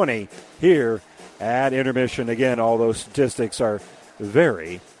 29-20 here at intermission. Again, all those statistics are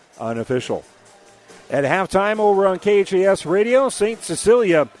very unofficial. At halftime over on KHAS Radio, St.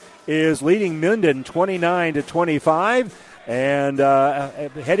 Cecilia is leading Minden 29-25, and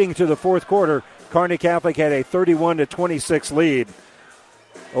heading to the fourth quarter, Kearney Catholic had a 31-26 lead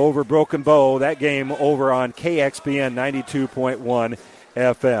over Broken Bow. That game over on KXPN 92.1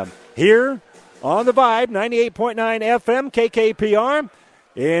 FM. Here on the Vibe, 98.9 FM, KKPR.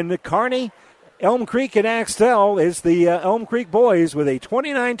 In Kearney, Elm Creek and Axtell is the Elm Creek boys with a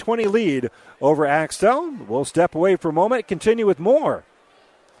 29-20 lead over Axtell. We'll step away for a moment, continue with more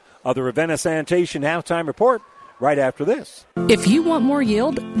of the Ravenna Sanitation Halftime Report right after this. If you want more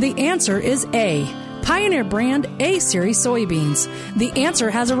yield, the answer is A. Pioneer brand A-Series soybeans. The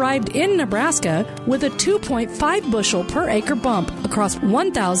answer has arrived in Nebraska with a 2.5 bushel per acre bump across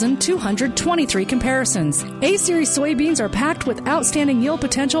 1,223 comparisons. A-Series soybeans are packed with outstanding yield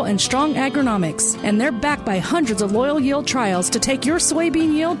potential and strong agronomics, and they're backed by hundreds of loyal yield trials to take your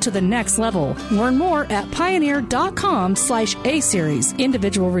soybean yield to the next level. Learn more at pioneer.com/A-Series.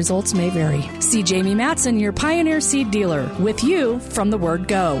 Individual results may vary. See Jamie Matson, your Pioneer seed dealer, with you from the word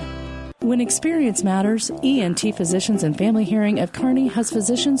go. When experience matters, ENT Physicians and Family Hearing of Kearney has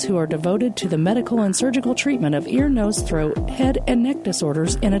physicians who are devoted to the medical and surgical treatment of ear, nose, throat, head, and neck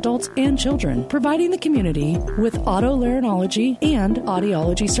disorders in adults and children, providing the community with otolaryngology and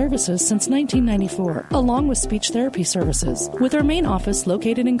audiology services since 1994, along with speech therapy services. With our main office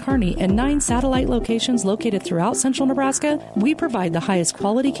located in Kearney and 9 satellite locations located throughout central Nebraska, we provide the highest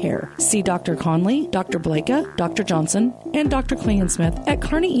quality care. See Dr. Conley, Dr. Blaka, Dr. Johnson, and Dr. Klingensmith at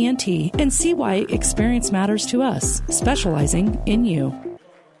Kearney ENT and see why experience matters to us, specializing in you.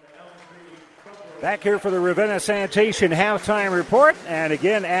 Back here for the Ravenna Sanitation Halftime Report, and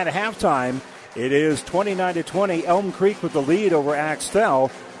again at halftime, it is 29-20, Elm Creek with the lead over Axtell.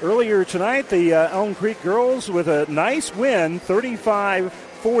 Earlier tonight, the Elm Creek girls with a nice win,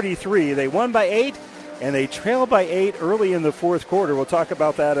 35-43. They won by 8, and they trailed by 8 early in the fourth quarter. We'll talk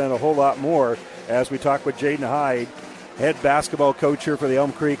about that and a whole lot more as we talk with Jaden Hyde, head basketball coach here for the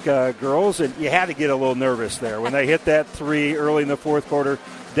Elm Creek girls. And you had to get a little nervous there when they hit that 3 early in the fourth quarter,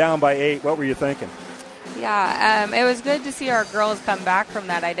 down by 8. What were you thinking? Yeah, it was good to see our girls come back from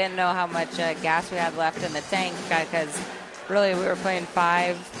that. I didn't know how much gas we had left in the tank because really we were playing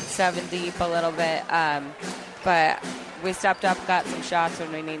 5-7 deep a little bit. But we stepped up, got some shots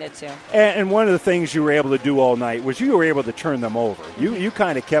when we needed to. And one of the things you were able to do all night was you were able to turn them over. You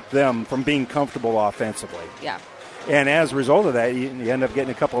kind of kept them from being comfortable offensively. Yeah. And as a result of that, you end up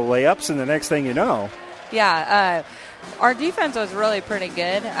getting a couple of layups, and the next thing you know. Yeah, our defense was really pretty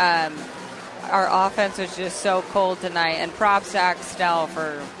good. Our offense was just so cold tonight, and props to Axtell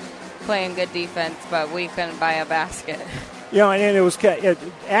for playing good defense, but we couldn't buy a basket. Yeah, and it was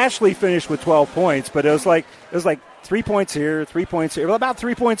Ashley finished with 12 points, but it was like 3 points here, 3 points here. Well, about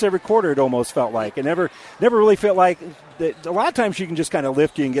 3 points every quarter, it almost felt like. It never really felt like that. A lot of times she can just kind of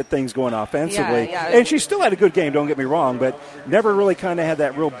lift you and get things going offensively. Yeah. And she still had a good game, don't get me wrong, but never really kind of had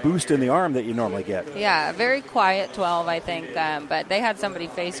that real boost in the arm that you normally get. Yeah, very quiet 12, I think. But they had somebody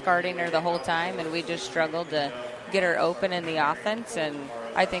face guarding her the whole time, and we just struggled to get her open in the offense. And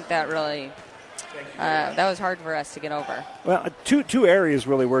I think that really that was hard for us to get over. Well, two areas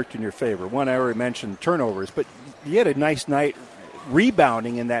really worked in your favor. One, I already mentioned turnovers, but you had a nice night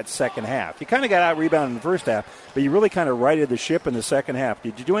rebounding in that second half. You kind of got out-rebounded in the first half, but you really kind of righted the ship in the second half.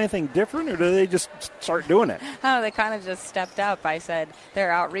 Did you do anything different, or did they just start doing it? Oh, they kind of just stepped up. I said,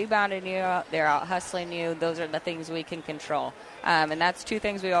 they're out-rebounding you, they're out-hustling you. Those are the things we can control. And that's 2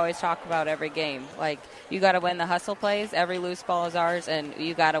 things we always talk about every game. Like, you got to win the hustle plays. Every loose ball is ours, and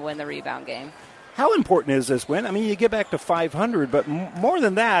you got to win the rebound game. How important is this win? I mean, you get back to 500, but more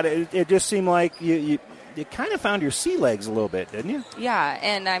than that, it just seemed like you kind of found your sea legs a little bit, didn't you? Yeah,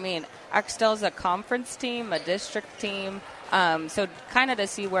 and I mean, Axtell's a conference team, a district team, so kind of to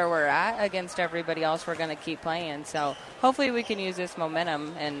see where we're at against everybody else we're going to keep playing. So hopefully we can use this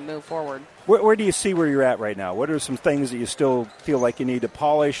momentum and move forward. Where do you see where you're at right now? What are some things that you still feel like you need to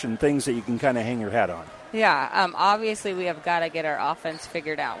polish and things that you can kind of hang your hat on? Yeah, obviously we have got to get our offense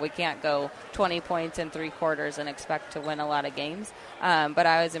figured out. We can't go 20 points in 3 quarters and expect to win a lot of games. But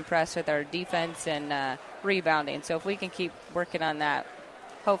I was impressed with our defense and rebounding. So if we can keep working on that,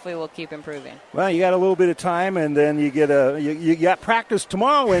 hopefully we'll keep improving. Well, you got a little bit of time, and then you get you got practice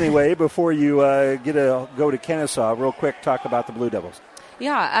tomorrow anyway before you go to Kennesaw. Real quick, talk about the Blue Devils.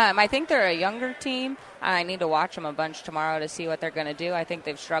 Yeah, I think they're a younger team. I need to watch them a bunch tomorrow to see what they're going to do. I think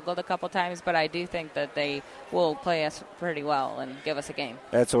they've struggled a couple times, but I do think that they will play us pretty well and give us a game.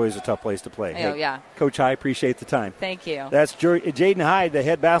 That's always a tough place to play. Oh, yeah. Coach, I appreciate the time. Thank you. That's Jaden Hyde, the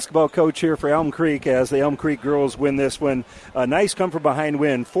head basketball coach here for Elm Creek, as the Elm Creek girls win this one. A nice come-from-behind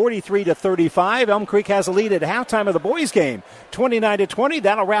win, 43-35. Elm Creek has a lead at halftime of the boys' game, 29-20.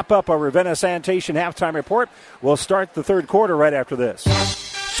 That'll wrap up our Ravenna Sanitation halftime report. We'll start the third quarter right after this.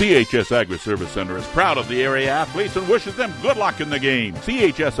 CHS Agri-Service Center is proud of the area athletes and wishes them good luck in the game.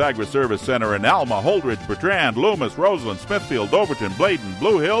 CHS Agri-Service Center in Alma, Holdridge, Bertrand, Loomis, Roseland, Smithfield, Overton, Bladen,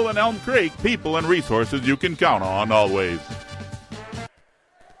 Blue Hill, and Elm Creek. People and resources you can count on always.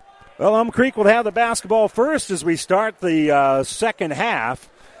 Well, Elm Creek will have the basketball first as we start the second half.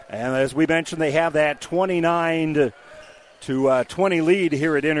 And as we mentioned, they have that 29-20 lead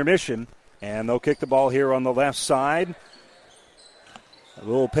here at intermission. And they'll kick the ball here on the left side. A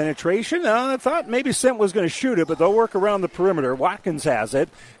little penetration. I thought maybe Sint was going to shoot it, but they'll work around the perimeter. Watkins has it.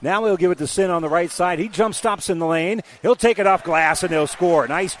 Now he'll give it to Sint on the right side. He jump stops in the lane. He'll take it off glass, and he'll score.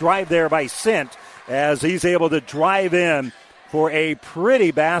 Nice drive there by Sint as he's able to drive in for a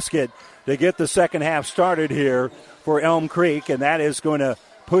pretty basket to get the second half started here for Elm Creek, and that is going to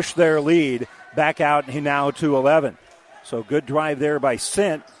push their lead back out now to 11. So good drive there by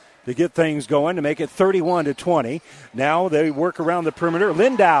Sint to get things going, to make it 31-20. Now they work around the perimeter.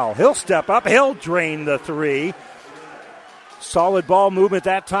 Lindow, he'll step up. He'll drain the three. Solid ball movement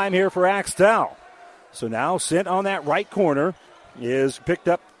that time here for Axtell. So now Sint on that right corner is picked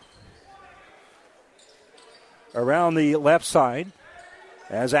up around the left side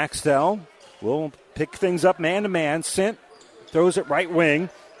as Axtell will pick things up man-to-man. Sint throws it right wing.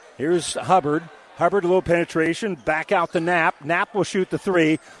 Here's Hubbard. Hubbard, a little penetration, back out to Knapp. Knapp will shoot the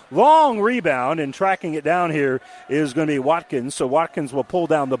three. Long rebound, and tracking it down here is going to be Watkins. So Watkins will pull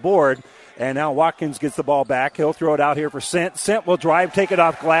down the board, and now Watkins gets the ball back. He'll throw it out here for Sint. Sint will drive, take it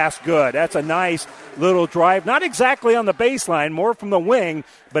off glass. Good. That's a nice little drive. Not exactly on the baseline, more from the wing,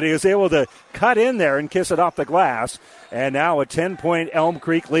 but he was able to cut in there and kiss it off the glass. And now a 10-point Elm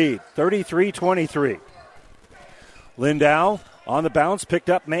Creek lead, 33-23. Lindow on the bounce,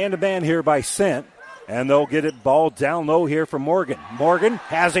 picked up man-to-man here by Sint. And they'll get it ball down low here for Morgan. Morgan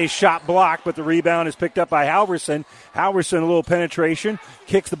has a shot blocked, but the rebound is picked up by Halverson. Halverson, a little penetration,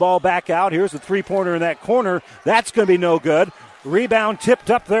 kicks the ball back out. Here's the three-pointer in that corner. That's going to be no good. Rebound tipped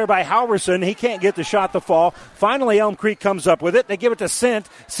up there by Halverson. He can't get the shot to fall. Finally, Elm Creek comes up with it. They give it to Sint.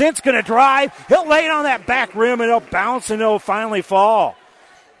 Sint's going to drive. He'll lay it on that back rim, and he'll bounce, and it'll finally fall.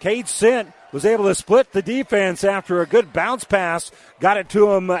 Cade Sint was able to split the defense after a good bounce pass. Got it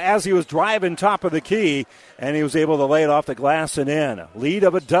to him as he was driving top of the key, and he was able to lay it off the glass and in. Lead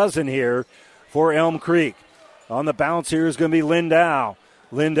of a dozen here for Elm Creek. On the bounce here is going to be Lindow.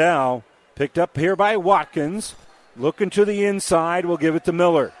 Lindow picked up here by Watkins. Looking to the inside, we'll give it to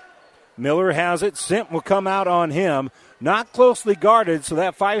Miller. Miller has it. Sint will come out on him. Not closely guarded, so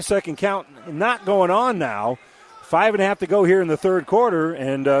that 5-second count not going on now. 5.5 to go here in the third quarter,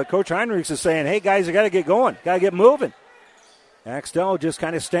 and Coach Heinrichs is saying, hey, guys, you got to get going. Got to get moving. Axtell just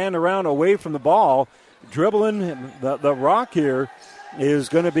kind of stand around away from the ball. Dribbling the rock here is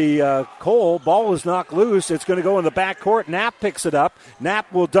going to be Cole. Ball is knocked loose. It's going to go in the backcourt. Knapp picks it up.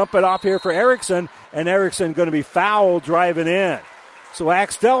 Knapp will dump it off here for Erickson, and Erickson going to be fouled driving in. So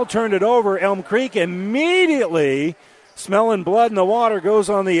Axtell turned it over. Elm Creek immediately, smelling blood in the water, goes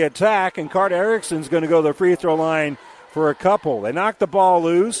on the attack, and Carter Erickson's going to go to the free throw line for a couple. They knocked the ball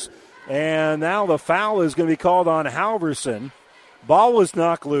loose, and now the foul is going to be called on Halverson. Ball was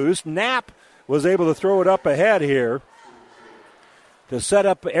knocked loose. Knapp was able to throw it up ahead here to set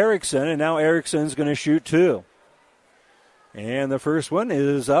up Erickson, and now Erickson's going to shoot two. And the first one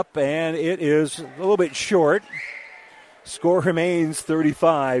is up, and it is a little bit short. Score remains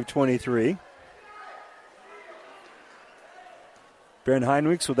 35-23. Ben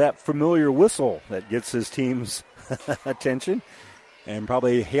Heinrichs with that familiar whistle that gets his team's attention, and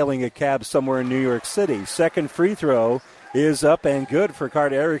probably hailing a cab somewhere in New York City. Second free throw is up and good for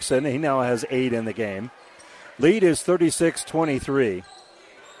Carter Erickson. He now has 8 in the game. Lead is 36-23.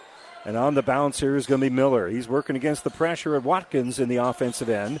 And on the bounce here is going to be Miller. He's working against the pressure of Watkins in the offensive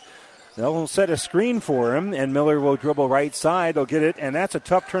end. They'll set a screen for him, and Miller will dribble right side. They'll get it, and that's a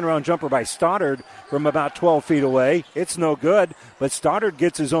tough turnaround jumper by Stoddard from about 12 feet away. It's no good, but Stoddard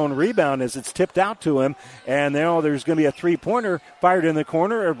gets his own rebound as it's tipped out to him, and now there's going to be a three-pointer fired in the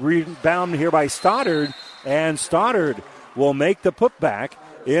corner, a rebound here by Stoddard, and Stoddard will make the putback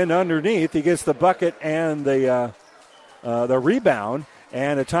in underneath. He gets the bucket and the rebound,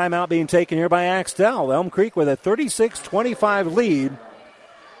 and a timeout being taken here by Axtell. Elm Creek with a 36-25 lead.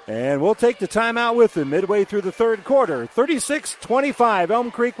 And we'll take the timeout with them midway through the third quarter. 36-25,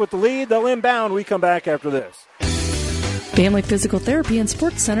 Elm Creek with the lead. They'll inbound. We come back after this. Family Physical Therapy and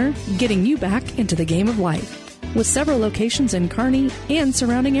Sports Center, getting you back into the game of life. With several locations in Kearney and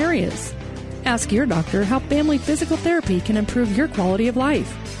surrounding areas. Ask your doctor how Family Physical Therapy can improve your quality of life.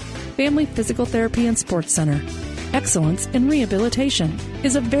 Family Physical Therapy and Sports Center. Excellence in Rehabilitation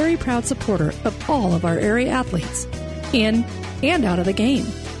is a very proud supporter of all of our area athletes, in and out of the game.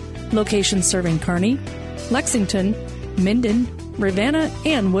 Locations serving Kearney, Lexington, Minden, Ravenna,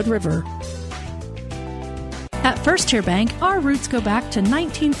 and Wood River. At First Tier Bank, our roots go back to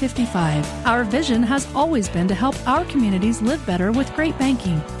 1955. Our vision has always been to help our communities live better with great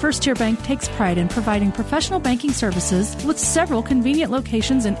banking. First Tier Bank takes pride in providing professional banking services with several convenient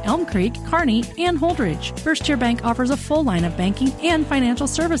locations in Elm Creek, Kearney, and Holdridge. First Tier Bank offers a full line of banking and financial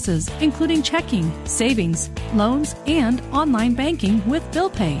services, including checking, savings, loans, and online banking with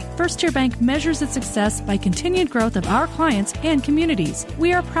bill pay. First Tier Bank measures its success by continued growth of our clients and communities.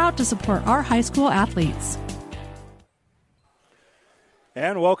 We are proud to support our high school athletes.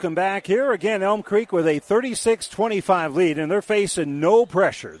 And welcome back here. Again, Elm Creek with a 36-25 lead, and they're facing no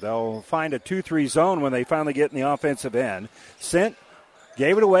pressure. They'll find a 2-3 zone when they finally get in the offensive end. Sent,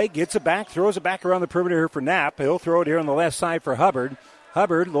 gave it away, gets it back, throws it back around the perimeter here for Knapp. He'll throw it here on the left side for Hubbard.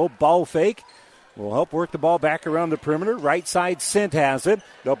 Hubbard, little ball fake, will help work the ball back around the perimeter. Right side, Sent has it.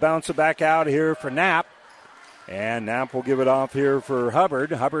 They'll bounce it back out here for Knapp. And Knapp will give it off here for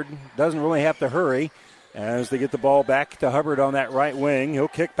Hubbard. Hubbard doesn't really have to hurry as they get the ball back to Hubbard on that right wing. He'll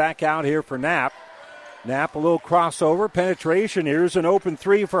kick back out here for Knapp. Knapp, a little crossover, penetration. Here's an open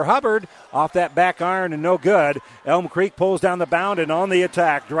three for Hubbard. Off that back iron and no good. Elm Creek pulls down the bound and on the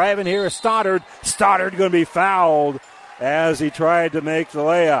attack. Driving here is Stoddard. Stoddard going to be fouled as he tried to make the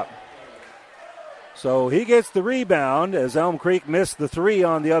layup. So he gets the rebound as Elm Creek missed the three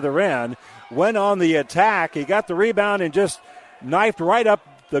on the other end. Went on the attack. He got the rebound and just knifed right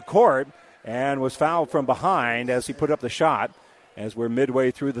up the court and was fouled from behind as he put up the shot as we're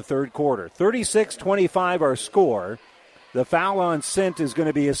midway through the third quarter. 36-25 our score. The foul on Sent is going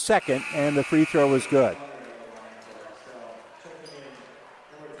to be his second, and the free throw is good.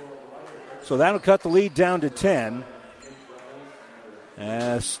 So that'll cut the lead down to 10.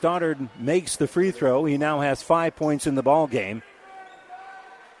 As Stoddard makes the free throw, he now has 5 points in the ball game.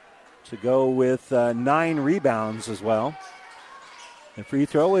 To go with 9 rebounds as well. The free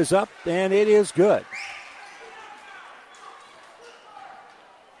throw is up, and it is good.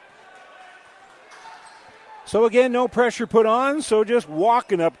 So again, no pressure put on, so just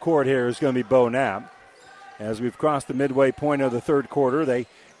walking up court here is going to be Bo Knapp. As we've crossed the midway point of the third quarter, they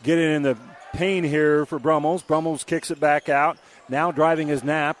get it in the paint here for Brummels. Brummels kicks it back out. Now driving is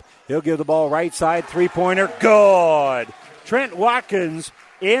Knapp. He'll give the ball right side, three-pointer, good. Trent Watkins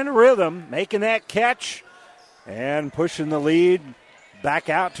in rhythm, making that catch and pushing the lead back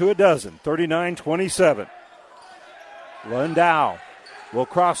out to a dozen, 39-27. Lundau will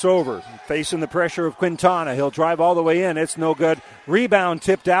cross over, facing the pressure of Quintana. He'll drive all the way in. It's no good. Rebound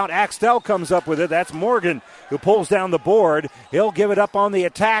tipped out. Axtell comes up with it. That's Morgan who pulls down the board. He'll give it up on the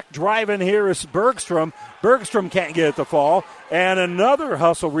attack. Driving here is Bergstrom. Bergstrom can't get it to fall. And another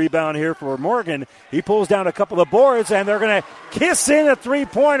hustle rebound here for Morgan. He pulls down a couple of boards, and they're going to kiss in a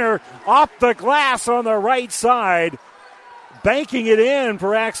three-pointer off the glass on the right side. Banking it in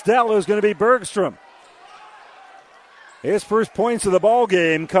for Axtell is going to be Bergstrom. His first points of the ball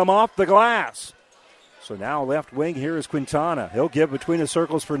game come off the glass. So now left wing here is Quintana. He'll give between the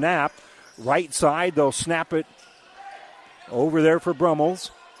circles for Knapp. Right side, they'll snap it over there for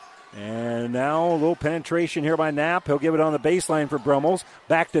Brummels. And now a little penetration here by Knapp. He'll give it on the baseline for Brummels.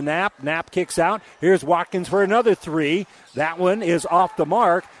 Back to Knapp. Knapp kicks out. Here's Watkins for another three. That one is off the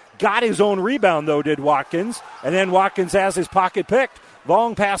mark. Got his own rebound, though, did Watkins. And then Watkins has his pocket picked.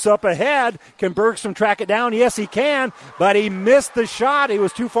 Long pass up ahead. Can Bergstrom track it down? Yes, he can. But he missed the shot. He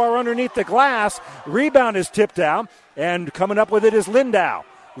was too far underneath the glass. Rebound is tipped out. And coming up with it is Lindau.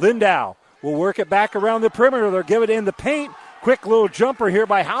 Lindau will work it back around the perimeter. They'll give it in the paint. Quick little jumper here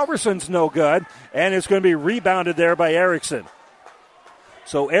by Halverson's no good. And it's going to be rebounded there by Erickson.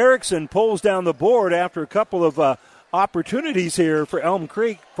 So Erickson pulls down the board after a couple of opportunities here for Elm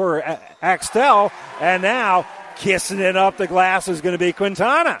Creek, for Axtell, and now kissing it up the glass is going to be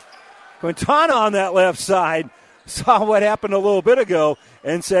Quintana. Quintana on that left side saw what happened a little bit ago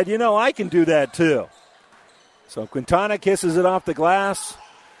and said, I can do that too. So Quintana kisses it off the glass,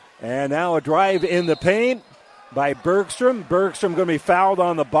 and now a drive in the paint by Bergstrom. Bergstrom going to be fouled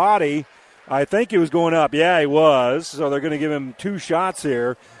on the body. I think he was going up. Yeah, he was. So they're going to give him 2 shots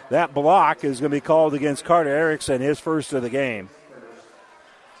here. That block is going to be called against Carter Erickson, his first of the game.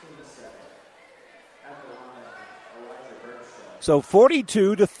 So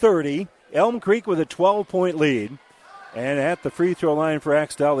 42-30, Elm Creek with a 12-point lead. And at the free throw line for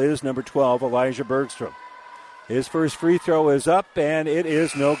Axtell is number 12, Elijah Bergstrom. His first free throw is up, and it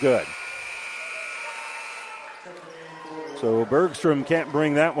is no good. So Bergstrom can't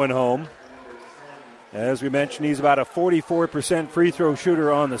bring that one home. As we mentioned, he's about a 44% free throw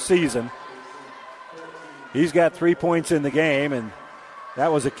shooter on the season. He's got 3 points in the game, and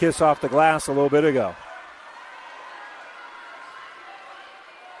that was a kiss off the glass a little bit ago.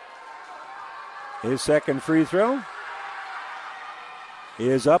 His second free throw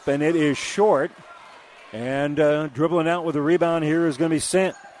is up, and it is short. And dribbling out with a rebound here is going to be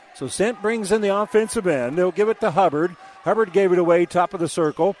Sent. So Sent brings in the offensive end. They'll give it to Hubbard. Hubbard gave it away, top of the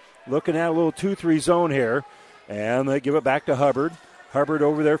circle. Looking at a little 2-3 zone here. And they give it back to Hubbard. Hubbard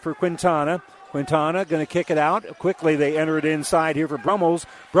over there for Quintana. Quintana going to kick it out. Quickly they enter it inside here for Brummels.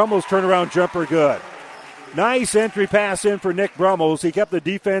 Brummels turnaround jumper good. Nice entry pass in for Nick Brummels. He kept the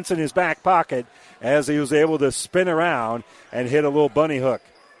defense in his back pocket as he was able to spin around and hit a little bunny hook.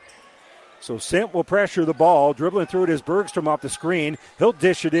 So Sent will pressure the ball. Dribbling through it is Bergstrom off the screen. He'll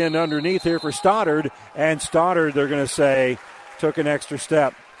dish it in underneath here for Stoddard. And Stoddard, they're going to say, took an extra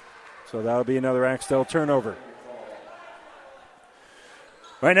step. So that'll be another Axtell turnover.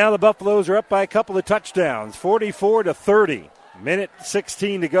 Right now the Buffaloes are up by a couple of touchdowns, 44-30. Minute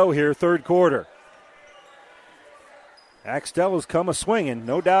 16 to go here, third quarter. Axtell has come a-swinging,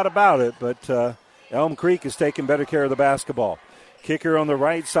 no doubt about it, but Elm Creek is taking better care of the basketball. Kicker on the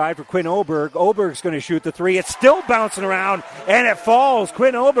right side for Quinn Oberg. Oberg's going to shoot the three. It's still bouncing around, and it falls.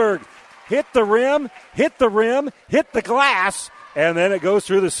 Quinn Oberg hit the rim, hit the glass, and then it goes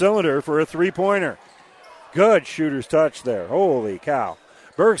through the cylinder for a three-pointer. Good shooter's touch there. Holy cow.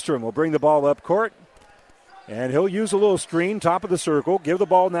 Bergstrom will bring the ball up court, and he'll use a little screen, top of the circle. Give the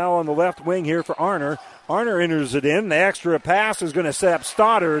ball now on the left wing here for Arner. Arner enters it in. The extra pass is going to set up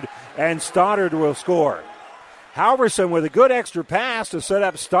Stoddard, and Stoddard will score. Halverson with a good extra pass to set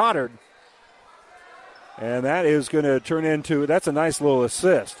up Stoddard. And that is going to turn into, that's a nice little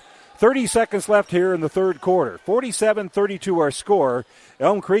assist. 30 seconds left here in the third quarter. 47-32 our score.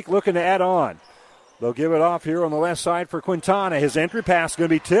 Elm Creek looking to add on. They'll give it off here on the left side for Quintana. His entry pass is going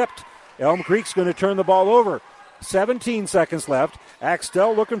to be tipped. Elm Creek's going to turn the ball over. 17 seconds left.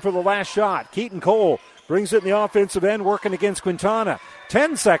 Axtell looking for the last shot. Keaton Cole brings it in the offensive end, working against Quintana.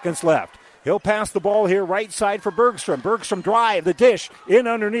 10 seconds left. He'll pass the ball here right side for Bergstrom. Bergstrom drive, the dish in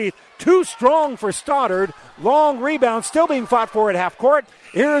underneath. Too strong for Stoddard. Long rebound still being fought for at half court.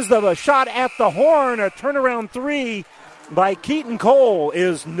 Here's the shot at the horn. A turnaround three by Keaton Cole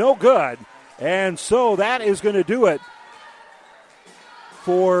is no good. And so that is going to do it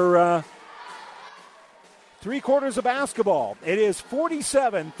for three quarters of basketball. It is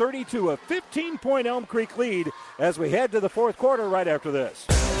 47-32, a 15-point Elm Creek lead as we head to the fourth quarter right after this.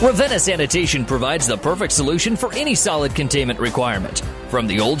 Ravenna Sanitation provides the perfect solution for any solid containment requirement. From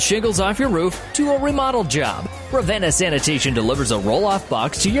the old shingles off your roof to a remodel job, Ravenna Sanitation delivers a roll-off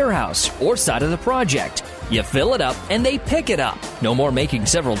box to your house or side of the project. You fill it up and they pick it up. No more making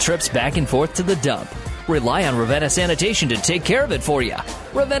several trips back and forth to the dump. Rely on Ravenna Sanitation to take care of it for you.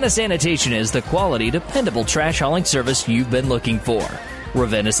 Ravenna Sanitation is the quality, dependable trash hauling service you've been looking for.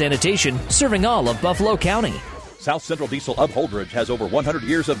 Ravenna Sanitation, serving all of Buffalo County. South Central Diesel of Holdridge has over 100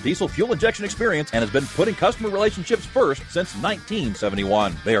 years of diesel fuel injection experience and has been putting customer relationships first since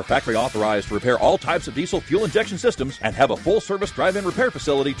 1971. They are factory authorized to repair all types of diesel fuel injection systems and have a full-service drive-in repair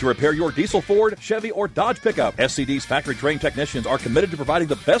facility to repair your diesel Ford, Chevy, or Dodge pickup. SCD's factory-trained technicians are committed to providing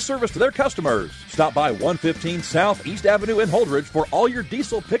the best service to their customers. Stop by 115 South East Avenue in Holdridge for all your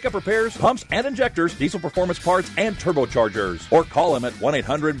diesel pickup repairs, pumps and injectors, diesel performance parts, and turbochargers. Or call them at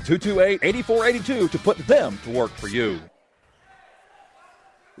 1-800-228-8482 to put them to work for you.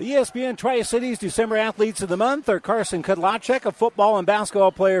 The ESPN Tri-Cities December Athletes of the Month are Carson Kudlacek, a football and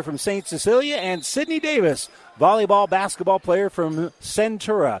basketball player from St. Cecilia, and Sydney Davis, volleyball basketball player from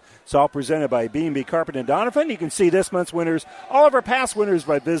Centura. It's all presented by B&B Carpet and Donovan. You can see this month's winners, all of our past winners,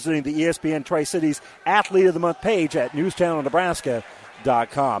 by visiting the ESPN Tri-Cities Athlete of the Month page at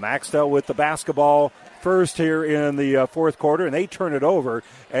newschannelnebraska.com. Axtell with the basketball first here in the fourth quarter, and they turn it over.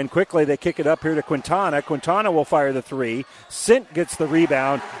 And quickly they kick it up here to Quintana. Quintana will fire the three. Sint gets the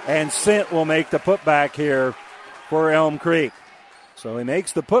rebound, and Sint will make the putback here for Elm Creek. So he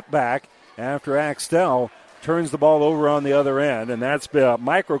makes the putback after Axtell turns the ball over on the other end, and that's been a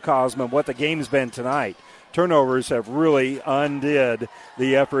microcosm of what the game's been tonight. Turnovers have really undid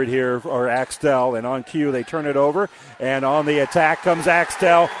the effort here for Axtell, and on cue they turn it over, and on the attack comes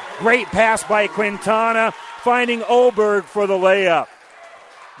Axtell. Great pass by Quintana, finding Oberg for the layup.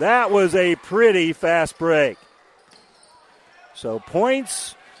 That was a pretty fast break. So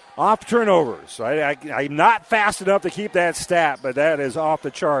points off turnovers. I'm not fast enough to keep that stat, but that is off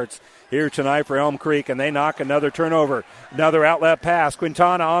the charts here tonight for Elm Creek, and they knock another turnover. Another outlet pass.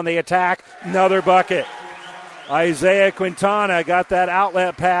 Quintana on the attack. Another bucket. Isaiah Quintana got that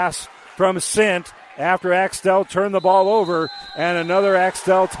outlet pass from Sint after Axtell turned the ball over, and another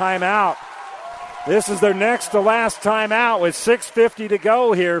Axtell timeout. This is their next to last timeout with 6:50 to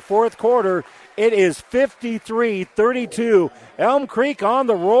go here, fourth quarter. It is 53-32. Elm Creek on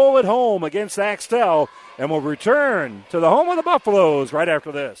the roll at home against Axtell, and will return to the home of the Buffaloes right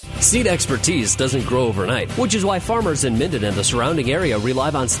after this. Seed expertise doesn't grow overnight, which is why farmers in Minden and the surrounding area rely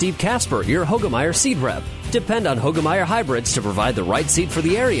on Steve Casper, your Hogemeyer seed rep. Depend on Hogemeyer hybrids to provide the right seed for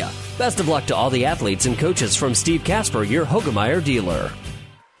the area. Best of luck to all the athletes and coaches from Steve Casper, your Hogemeyer dealer.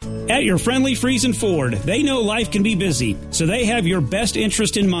 At your friendly Friesen Ford, they know life can be busy, so they have your best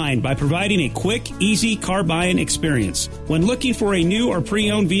interest in mind by providing a quick, easy car buying experience. When looking for a new or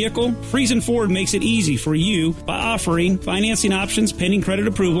pre-owned vehicle, Friesen Ford makes it easy for you by offering financing options pending credit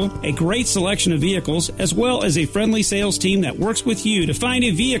approval, a great selection of vehicles, as well as a friendly sales team that works with you to find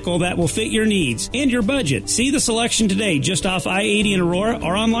a vehicle that will fit your needs and your budget. See the selection today just off I-80 in Aurora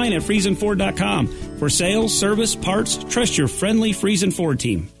or online at FriesenFord.com. For sales, service, parts, trust your friendly Friesen Ford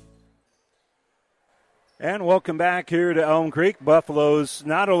team. And welcome back here to Elm Creek. Buffaloes,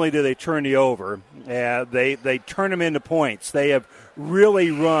 not only do they turn you over, they turn them into points. They have really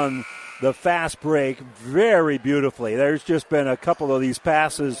run the fast break very beautifully. There's just been a couple of these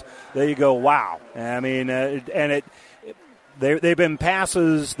passes that you go, wow. I mean, they've been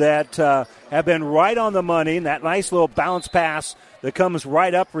passes that have been right on the money, and that nice little bounce pass that comes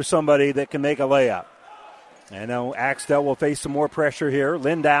right up for somebody that can make a layup. And now Axtell will face some more pressure here.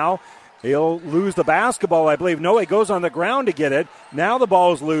 Lindau, he'll lose the basketball, I believe. No, he goes on the ground to get it. Now the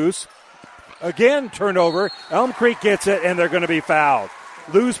ball's loose. Again, turnover. Elm Creek gets it, and they're going to be fouled.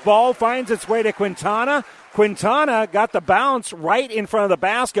 Loose ball finds its way to Quintana. Quintana got the bounce right in front of the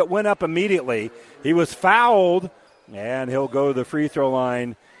basket, went up immediately. He was fouled, and he'll go to the free throw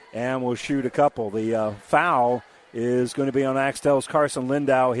line and will shoot a couple. The foul is going to be on Axtell's Carson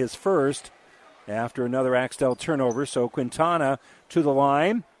Lindau, his first, after another Axtell turnover. So Quintana to the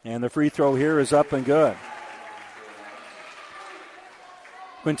line, and the free throw here is up and good.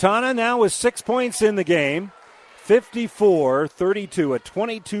 Quintana now with 6 points in the game, 54-32, a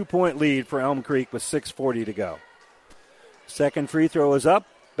 22-point lead for Elm Creek with 6:40 to go. Second free throw is up,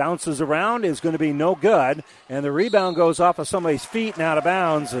 bounces around, is going to be no good, and the rebound goes off of somebody's feet and out of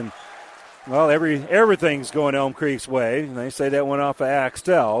bounds, and well, everything's going Elm Creek's way, and they say that went off of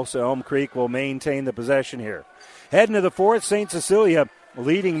Axtell, so Elm Creek will maintain the possession here. Heading to the fourth, St. Cecilia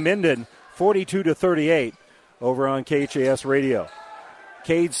leading Minden 42-38 over on KHAS Radio.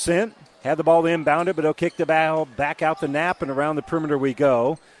 Cade Sint had the ball inbounded, but he'll kick the ball back out to Knapp, and around the perimeter we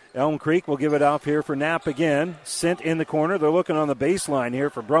go. Elm Creek will give it off here for Knapp again. Sint in the corner. They're looking on the baseline here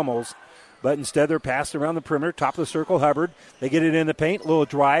for Brummels, but instead they're passed around the perimeter. Top of the circle, Hubbard. They get it in the paint. Little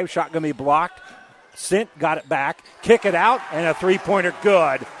drive. Shot going to be blocked. Sint got it back. Kick it out, and a three-pointer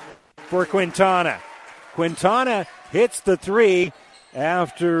good for Quintana. Quintana hits the three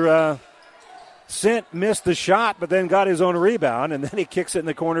after Sint missed the shot, but then got his own rebound, and then he kicks it in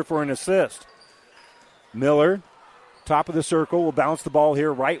the corner for an assist. Miller, top of the circle, will bounce the ball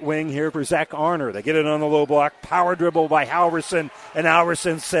here, right wing here for Zach Arner. They get it on the low block, power dribble by Halverson, and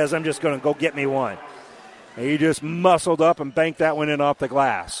Halverson says, I'm just going to go get me one. And he just muscled up and banked that one in off the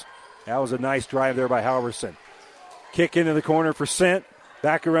glass. That was a nice drive there by Halverson. Kick into the corner for Sint.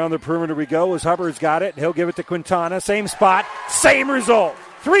 Back around the perimeter we go as Hubbard's got it. He'll give it to Quintana. Same spot, same result.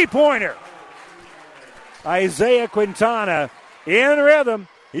 Three-pointer. Isaiah Quintana in rhythm.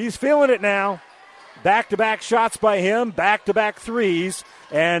 He's feeling it now. Back-to-back shots by him, back-to-back threes,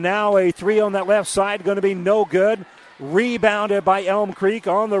 and now a three on that left side going to be no good. Rebounded by Elm Creek.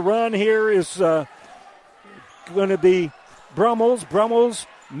 On the run here is going to be Brummels. Brummels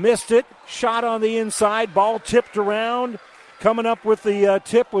missed it. Shot on the inside. Ball tipped around. coming up with the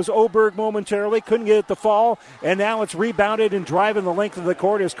tip was Oberg momentarily. Couldn't get it to fall. And now it's rebounded and driving the length of the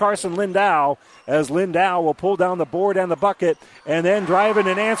court is Carson Lindau, as Lindau will pull down the board and the bucket. And then driving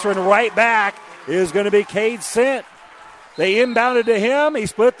and answering right back is going to be Cade Sint. They inbounded to him. He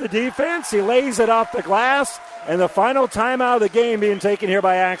split the defense. He lays it off the glass. And the final timeout of the game being taken here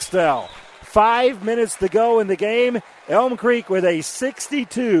by Axtell. 5 minutes to go in the game. Elm Creek with a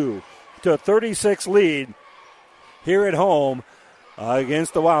 62-36 lead here at home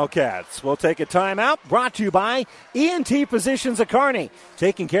against the Wildcats. We'll take a timeout. Brought to you by ENT Physicians of Kearney.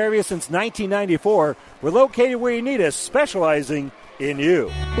 Taking care of you since 1994. We're located where you need us, specializing in you.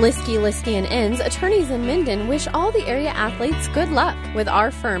 Liskey & Inns, attorneys in Minden, wish all the area athletes good luck. With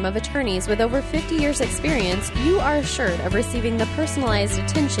our firm of attorneys with over 50 years experience, you are assured of receiving the personalized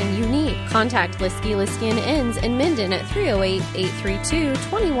attention you need. Contact Liskey & Inns in Minden at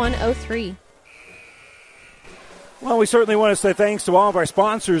 308-832-2103. Well, we certainly want to say thanks to all of our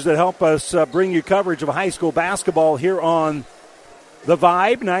sponsors that help us bring you coverage of high school basketball here on The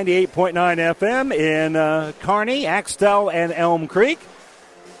Vibe, 98.9 FM in Kearney, Axtell, and Elm Creek.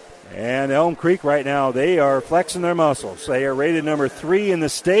 And Elm Creek right now, they are flexing their muscles. They are rated number 3 in the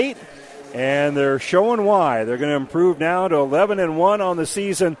state, and they're showing why. They're going to improve now to 11-1 on the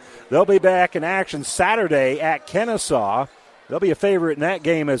season. They'll be back in action Saturday at Kennesaw. They'll be a favorite in that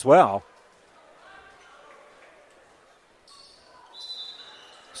game as well.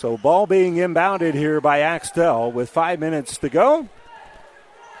 So ball being inbounded here by Axtell with 5 minutes to go.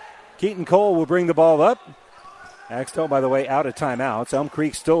 Keaton Cole will bring the ball up. Axtell, by the way, out of timeouts. Elm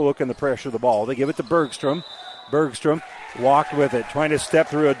Creek still looking to pressure the ball. They give it to Bergstrom. Bergstrom walked with it, trying to step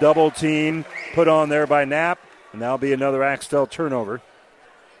through a double team put on there by Knapp. And that'll be another Axtell turnover.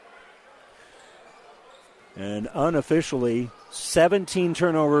 And unofficially, 17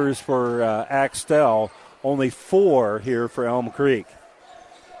 turnovers for Axtell, only 4 here for Elm Creek.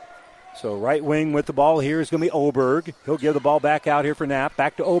 So right wing with the ball here is going to be Oberg. He'll give the ball back out here for Knapp.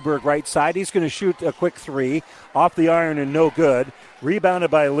 Back to Oberg, right side. He's going to shoot a quick 3. Off the iron and no good.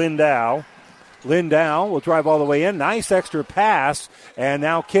 Rebounded by Lindau. Lindau will drive all the way in. Nice extra pass. And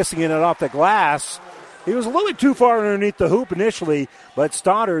now kissing it off the glass. He was a little bit too far underneath the hoop initially, but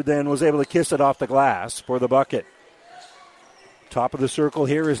Stoddard then was able to kiss it off the glass for the bucket. Top of the circle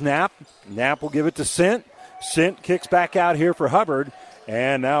here is Knapp. Knapp will give it to Sint. Sint kicks back out here for Hubbard.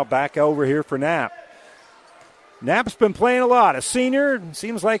 And now back over here for Knapp. Knapp's been playing a lot. A senior.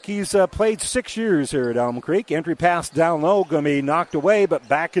 Seems like he's played 6 years here at Elm Creek. Entry pass down low, going to be knocked away, but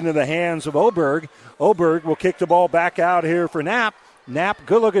back into the hands of Oberg. Oberg will kick the ball back out here for Knapp. Knapp,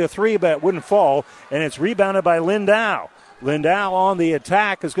 good look at a 3, but it wouldn't fall. And it's rebounded by Lindau. Lindau on the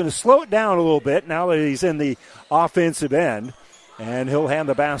attack is going to slow it down a little bit now that he's in the offensive end. And he'll hand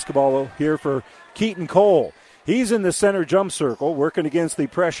the basketball here for Keaton Cole. He's in the center jump circle, working against the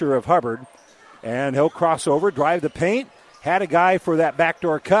pressure of Hubbard. And he'll cross over, drive the paint. Had a guy for that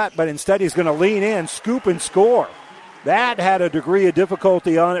backdoor cut, but instead he's going to lean in, scoop, and score. That had a degree of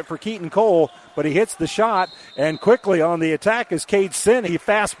difficulty on it for Keaton Cole, but he hits the shot. And quickly on the attack is Cade Sint. He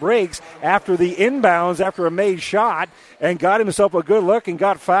fast breaks after the inbounds, after a made shot, and got himself a good look and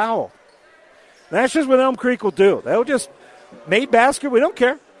got fouled. That's just what Elm Creek will do. They'll just made basket. We don't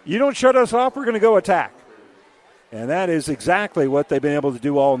care. You don't shut us off, we're going to go attack. And that is exactly what they've been able to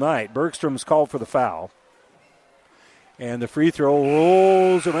do all night. Bergstrom's called for the foul. And the free throw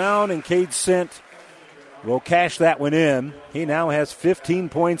rolls around, and Cade Sint will cash that one in. He now has 15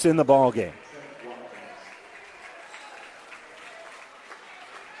 points in the ballgame.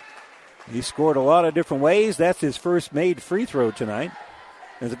 He scored a lot of different ways. That's his first made free throw tonight.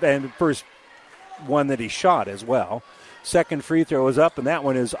 And the first one that he shot as well. Second free throw is up, and that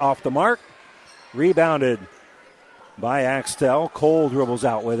one is off the mark. Rebounded by Axtell. Cole dribbles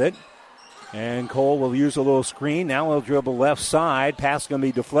out with it. And Cole will use a little screen. Now he'll dribble left side. Pass going to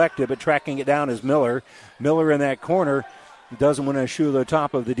be deflected, but tracking it down is Miller. Miller in that corner doesn't want to shoot the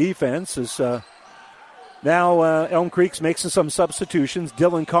top of the defense. Now Elm Creek's making some substitutions.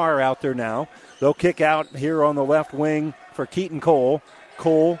 Dylan Carr out there now. They'll kick out here on the left wing for Keaton Cole.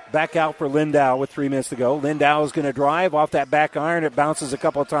 Cole back out for Lindau with 3 minutes to go. Lindau is going to drive off that back iron. It bounces a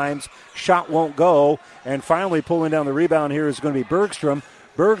couple of times. Shot won't go. And finally pulling down the rebound here is going to be Bergstrom.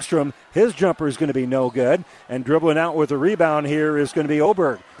 Bergstrom, his jumper is going to be no good. And dribbling out with the rebound here is going to be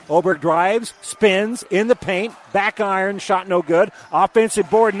Oberg. Oberg drives, spins, in the paint, back iron, shot no good. Offensive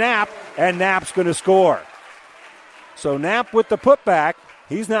board Knapp, and Knapp's going to score. So Knapp with the putback.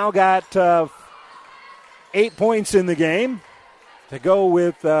 He's now got 8 points in the game to go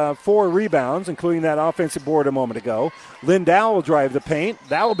with 4 rebounds, including that offensive board a moment ago. Lindau will drive the paint.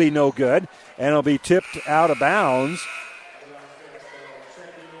 That will be no good, and it'll be tipped out of bounds.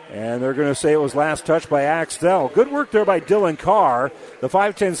 And they're going to say it was last touch by Axtell. Good work there by Dylan Carr. The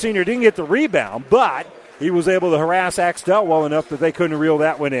 5'10 senior didn't get the rebound, but he was able to harass Axtell well enough that they couldn't reel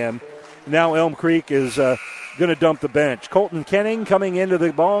that one in. Now Elm Creek is going to dump the bench. Colton Kenning coming into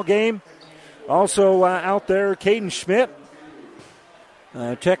the ball game. Also out there, Caden Schmidt.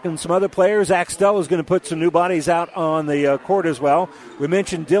 Checking some other players. Axtell is going to put some new bodies out on the court as well. We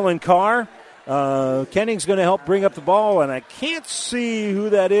mentioned Dylan Carr. Kenning's going to help bring up the ball, and I can't see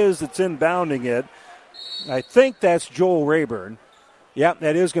who that is that's inbounding it. I think that's Joel Rayburn. Yep,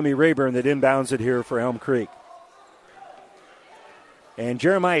 that is going to be Rayburn that inbounds it here for Elm Creek. And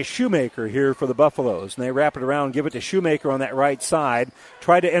Jeremiah Shoemaker here for the Buffaloes. And they wrap it around, give it to Shoemaker on that right side.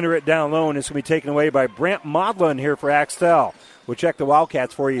 Try to enter it down low, and it's going to be taken away by Brant Modlin here for Axtell. We'll check the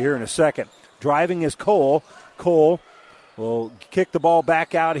Wildcats for you here in a second. Driving is Cole. Cole will kick the ball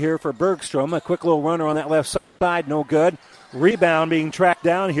back out here for Bergstrom. A quick little runner on that left side, no good. Rebound being tracked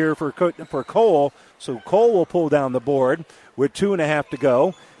down here for Cole. So Cole will pull down the board with 2.5 to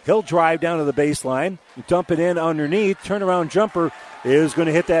go. He'll drive down to the baseline, dump it in underneath. Turnaround jumper is going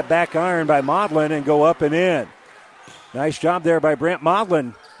to hit that back iron by Modlin and go up and in. Nice job there by Brant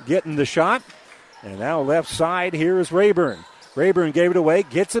Modlin getting the shot. And now left side here is Rayburn. Rayburn gave it away,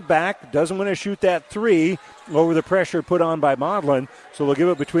 gets it back, doesn't want to shoot that three over the pressure put on by Modlin. So they'll give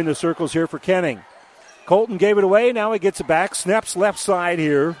it between the circles here for Kenning. Colton gave it away, now he gets it back. Snaps left side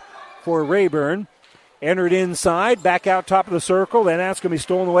here for Rayburn. Entered inside, back out top of the circle, and that's going to be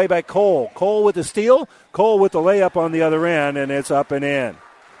stolen away by Cole. Cole with the steal, Cole with the layup on the other end, and it's up and in.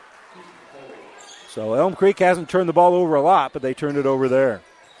 So Elm Creek hasn't turned the ball over a lot, but they turned it over there.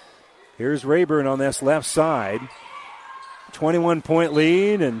 Here's Rayburn on this left side. 21-point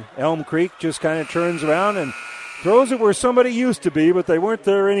lead, and Elm Creek just kind of turns around and throws it where somebody used to be, but they weren't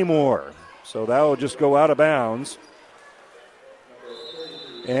there anymore. So that will just go out of bounds.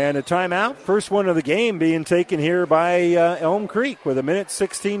 And a timeout, first one of the game being taken here by Elm Creek with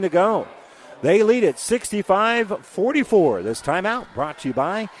 1:16 to go. They lead it 65-44. This timeout brought to you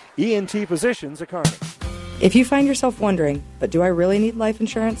by ENT Physicians at Kearney. If you find yourself wondering, but do I really need life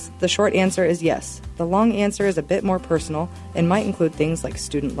insurance? The short answer is yes. The long answer is a bit more personal and might include things like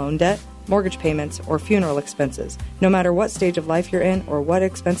student loan debt, mortgage payments, or funeral expenses. No matter what stage of life you're in or what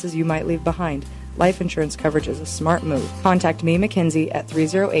expenses you might leave behind, life insurance coverage is a smart move. Contact me, Mackenzie, at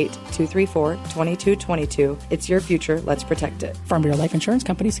 308-234-2222. It's your future. Let's protect it. Farm Bureau Life Insurance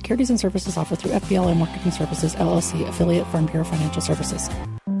Company. Securities and services offered through FBLA Marketing Services, LLC, affiliate Farm Bureau Financial Services.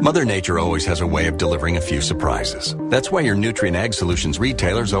 Mother Nature always has a way of delivering a few surprises. That's why your Nutrien Ag Solutions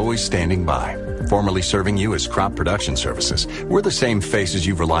retailer's always standing by. Formerly serving you as Crop Production Services, we're the same faces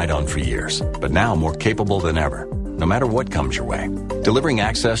you've relied on for years, but now more capable than ever. No matter what comes your way, delivering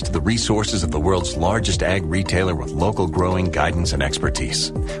access to the resources of the world's largest ag retailer with local growing guidance and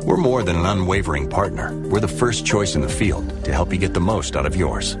expertise. We're more than an unwavering partner. We're the first choice in the field to help you get the most out of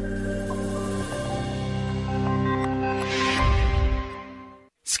yours.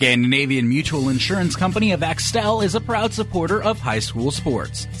 Scandinavian Mutual Insurance Company of Axtell is a proud supporter of high school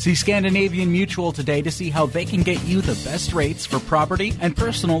sports. See Scandinavian Mutual today to see how they can get you the best rates for property and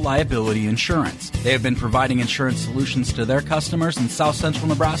personal liability insurance. They have been providing insurance solutions to their customers in South Central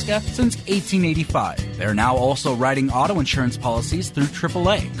Nebraska since 1885. They are now also writing auto insurance policies through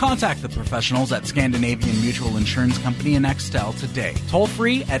AAA. Contact the professionals at Scandinavian Mutual Insurance Company in Axtell today. Toll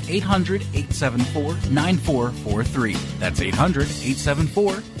free at 800-874-9443. That's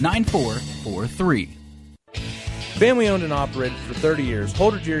 800-874-9443. Family owned and operated for 30 years,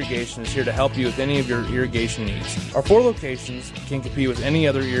 Holdridge Irrigation is here to help you with any of your irrigation needs. Our 4 locations can compete with any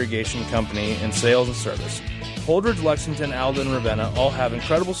other irrigation company in sales and service. Holdridge, Lexington, Alden, and Ravenna all have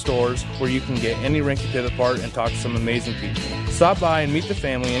incredible stores where you can get any rinky pivot part and talk to some amazing people. Stop by and meet the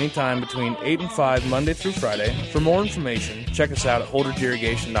family anytime between 8 and 5 Monday through Friday. For more information, check us out at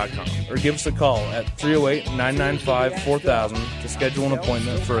holdridgeirrigation.com or give us a call at 308-995-4000 to schedule an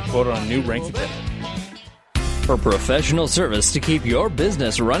appointment for a quote on a new rinky pivot. For professional service to keep your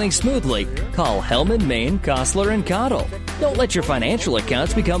business running smoothly, call Hellman, Maine, Kostler, and Cottle. Don't let your financial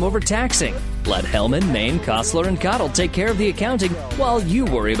accounts become overtaxing. Let Hellman, Maine, Kostler, and Cottle take care of the accounting while you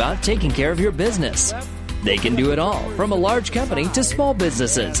worry about taking care of your business. They can do it all, from a large company to small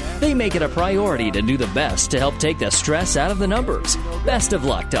businesses. They make it a priority to do the best to help take the stress out of the numbers. Best of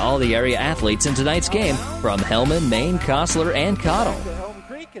luck to all the area athletes in tonight's game from Hellman, Maine, Kostler, and Cottle. Elm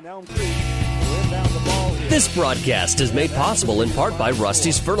Creek Creek and Elm Creek. We're inbound the ball here. This broadcast is made possible in part by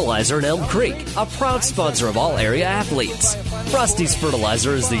Rusty's Fertilizer in Elm Creek, a proud sponsor of all area athletes. Rusty's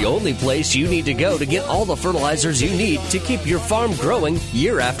Fertilizer is the only place you need to go to get all the fertilizers you need to keep your farm growing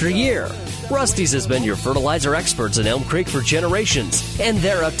year after year. Rusty's has been your fertilizer experts in Elm Creek for generations, and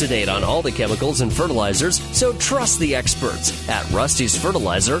they're up to date on all the chemicals and fertilizers, so trust the experts at Rusty's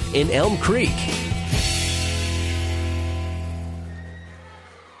Fertilizer in Elm Creek.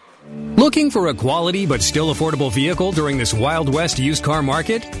 Looking for a quality but still affordable vehicle during this Wild West used car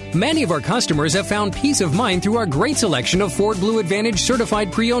market? Many of our customers have found peace of mind through our great selection of Ford Blue Advantage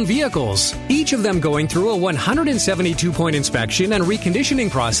certified pre-owned vehicles, each of them going through a 172-point inspection and reconditioning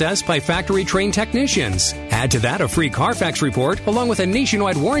process by factory-trained technicians. Add to that a free Carfax report along with a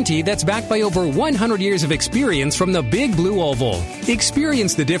nationwide warranty that's backed by over 100 years of experience from the Big Blue Oval.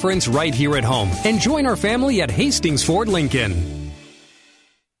 Experience the difference right here at home and join our family at Hastings Ford Lincoln.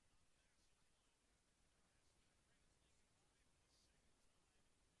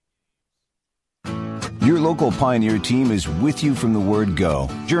 Your local Pioneer team is with you from the word go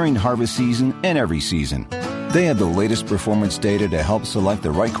during harvest season and every season. They have the latest performance data to help select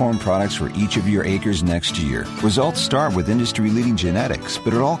the right corn products for each of your acres next year. Results start with industry-leading genetics,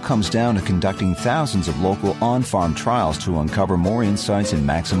 but it all comes down to conducting thousands of local on-farm trials to uncover more insights and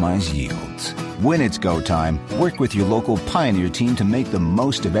maximize yields. When it's go time, work with your local Pioneer team to make the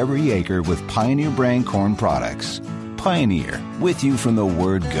most of every acre with Pioneer brand corn products. Pioneer, with you from the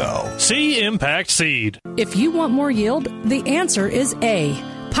word go. See Impact Seed. If you want more yield, the answer is A.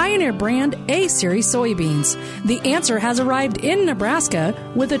 Pioneer brand A-Series soybeans. The answer has arrived in Nebraska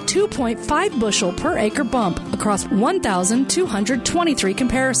with a 2.5 bushel per acre bump across 1,223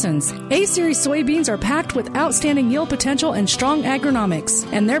 comparisons. A-Series soybeans are packed with outstanding yield potential and strong agronomics,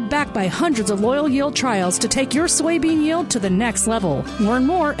 and they're backed by hundreds of loyal yield trials to take your soybean yield to the next level. Learn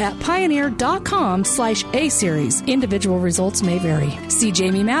more at pioneer.com/A-Series. Individual results may vary. See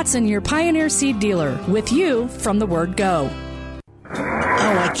Jamie Matson, your Pioneer seed dealer, with you from the word go.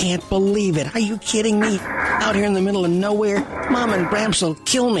 Oh, I can't believe it. Are you kidding me? Out here in the middle of nowhere, Mom and Bramps will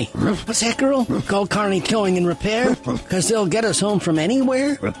kill me. What's that, girl? Call Kearney Towing and Repair? Because they'll get us home from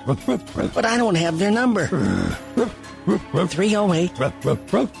anywhere? But I don't have their number.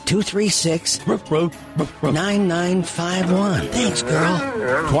 308-236-9951. Thanks, girl.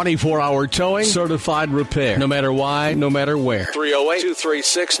 24-hour towing, certified repair. No matter why, no matter where.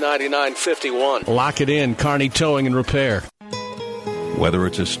 308-236-9951. Lock it in, Kearney Towing and Repair. Whether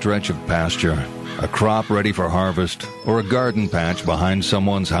it's a stretch of pasture, a crop ready for harvest, or a garden patch behind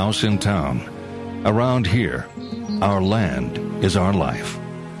someone's house in town, around here, our land is our life.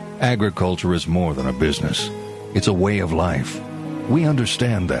 Agriculture is more than a business. It's a way of life. We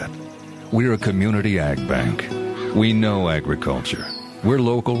understand that. We're a community ag bank. We know agriculture. We're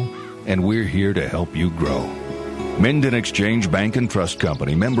local, and we're here to help you grow. Minden Exchange Bank and Trust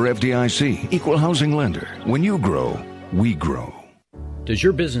Company, member FDIC, equal housing lender. When you grow, we grow. Does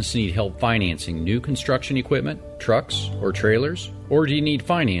your business need help financing new construction equipment, trucks, or trailers? Or do you need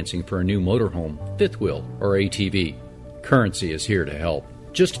financing for a new motorhome, fifth wheel, or ATV? Currency is here to help.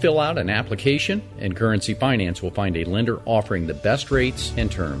 Just fill out an application, and Currency Finance will find a lender offering the best rates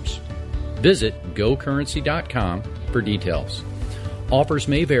and terms. Visit gocurrency.com for details. Offers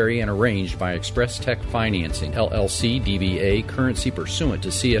may vary and arranged by Express Tech Financing, LLC, DBA, currency pursuant to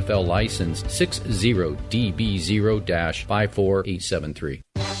CFL license 60DB0-54873.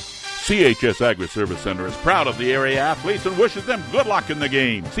 CHS Agri-Service Center is proud of the area athletes and wishes them good luck in the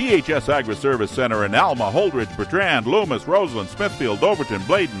game. CHS Agri-Service Center in Alma, Holdridge, Bertrand, Loomis, Roseland, Smithfield, Overton,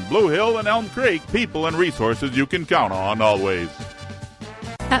 Bladen, Blue Hill, and Elm Creek. People and resources you can count on always.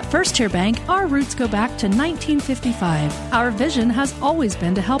 At First Tier Bank, our roots go back to 1955. Our vision has always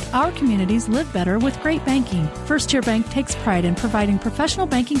been to help our communities live better with great banking. First Tier Bank takes pride in providing professional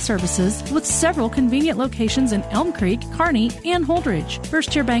banking services with several convenient locations in Elm Creek, Kearney, and Holdridge.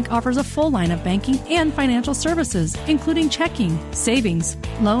 First Tier Bank offers a full line of banking and financial services, including checking, savings,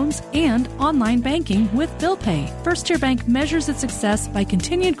 loans, and online banking with bill pay. First Tier Bank measures its success by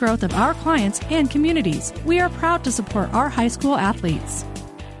continued growth of our clients and communities. We are proud to support our high school athletes.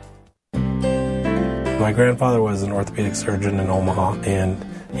 My grandfather was an orthopedic surgeon in Omaha, and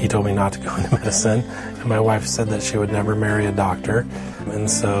he told me not to go into medicine. And my wife said that she would never marry a doctor. And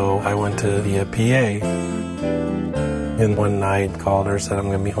so I went to be a PA. And one night called her, said I'm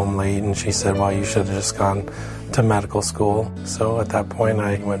going to be home late. And she said, well, you should have just gone to medical school. So at that point,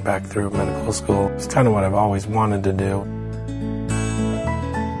 I went back through medical school. It's kind of what I've always wanted to do.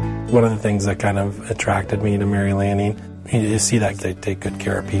 One of the things that kind of attracted me to Mary Lanning, you see that they take good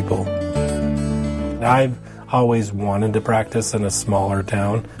care of people. I've always wanted to practice in a smaller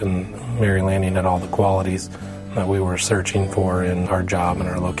town, and Mary Lanning had all the qualities that we were searching for in our job and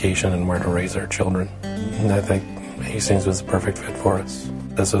our location and where to raise our children. And I think Hastings was the perfect fit for us.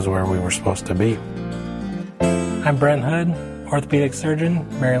 This is where we were supposed to be. I'm Brent Hood, orthopedic surgeon,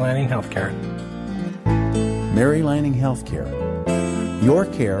 Mary Lanning Healthcare. Mary Lanning Healthcare. Your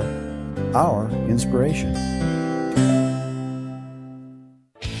care, our inspiration.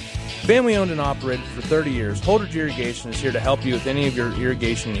 Family owned and operated for 30 years, Holdridge Irrigation is here to help you with any of your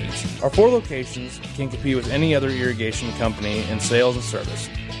irrigation needs. Our 4 locations can compete with any other irrigation company in sales and service.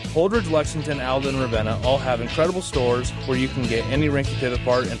 Holdridge, Lexington, Alden, and Ravenna all have incredible stores where you can get any Rinky Pivot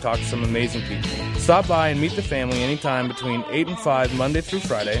part and talk to some amazing people. Stop by and meet the family anytime between 8 and 5 Monday through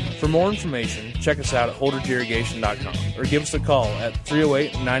Friday. For more information, check us out at holdridgeirrigation.com or give us a call at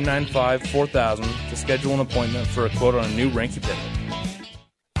 308-995-4000 to schedule an appointment for a quote on a new Rinky Pivot.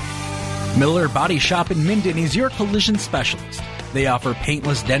 Miller Body Shop in Minden is your collision specialist. They offer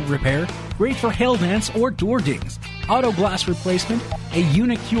paintless dent repair, great for hail dents or door dings, auto glass replacement, a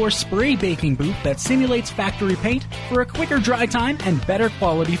Unicure spray baking booth that simulates factory paint for a quicker dry time and better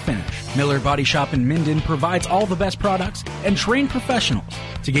quality finish. Miller Body Shop in Minden provides all the best products and trained professionals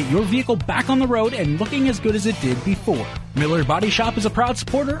to get your vehicle back on the road and looking as good as it did before. Miller Body Shop is a proud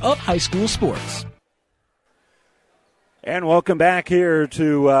supporter of high school sports. And welcome back here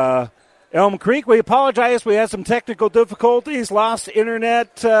to Elm Creek. We apologize. We had some technical difficulties, lost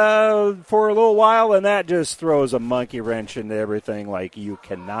internet for a little while, and that just throws a monkey wrench into everything like you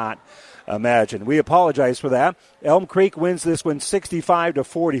cannot imagine. We apologize for that. Elm Creek wins this one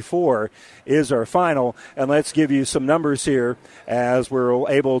 65-44 is our final. And let's give you some numbers here as we're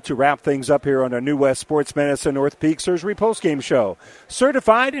able to wrap things up here on our New West Sports Medicine North Peak Surgery postgame show.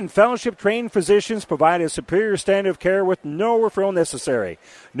 Certified and fellowship-trained physicians provide a superior standard of care with no referral necessary.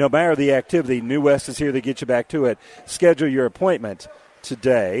 No matter the activity, New West is here to get you back to it. Schedule your appointment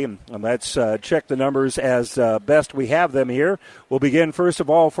today. And let's check the numbers as best we have them here. We'll begin first of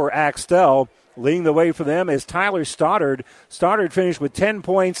all for Axtell. Leading the way for them is Tyler Stoddard. Stoddard finished with 10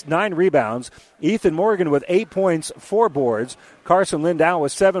 points, 9 rebounds. Ethan Morgan with 8 points, 4 boards. Carson Lindau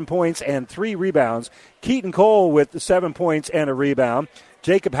with 7 points and 3 rebounds. Keaton Cole with 7 points and a rebound.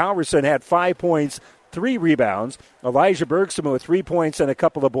 Jacob Halverson had 5 points, 3 rebounds. Elijah Bergstrom with 3 points and a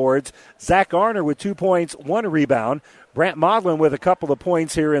couple of boards. Zach Garner with 2 points, 1 rebound. Brant Modlin with a couple of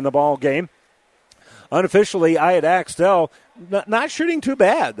points here in the ball game. Unofficially, I had Axtell not shooting too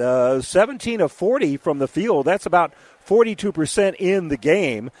bad. 17 of 40 from the field. That's about 42% in the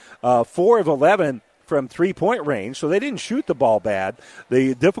game. 4 of 11 from three-point range, so they didn't shoot the ball bad.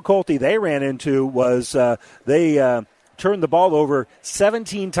 The difficulty they ran into was they turned the ball over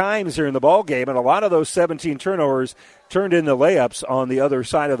 17 times during the ball game, and a lot of those 17 turnovers turned into layups on the other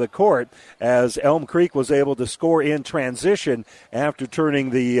side of the court as Elm Creek was able to score in transition after turning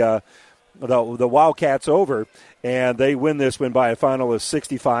the Wildcats over, and they win this one by a final of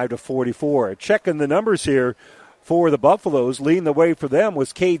 65-44. Checking the numbers here for the Buffaloes, leading the way for them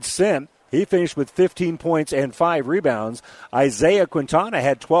was Cade Sint. He finished with 15 points and 5 rebounds. Isaiah Quintana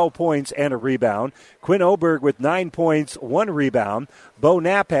had 12 points and a rebound. Quinn Oberg with 9 points, 1 rebound. Bo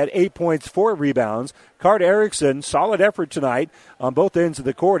Knapp had 8 points, 4 rebounds. Card Erickson, solid effort tonight on both ends of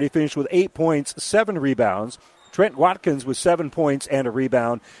the court. He finished with 8 points, 7 rebounds. Trent Watkins with 7 points and a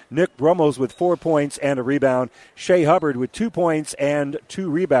rebound. Nick Brummels with 4 points and a rebound. Shea Hubbard with 2 points and 2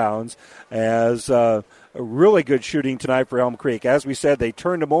 rebounds as a really good shooting tonight for Elm Creek. As we said, they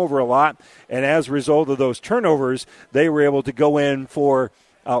turned them over a lot, and as a result of those turnovers, they were able to go in for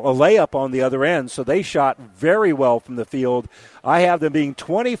a layup on the other end, so they shot very well from the field. I have them being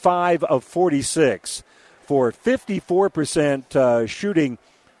 25 of 46 for 54% shooting.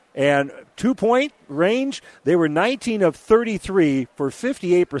 And 2-point range, they were 19 of 33 for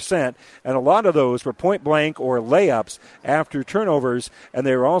 58%, and a lot of those were point-blank or layups after turnovers, and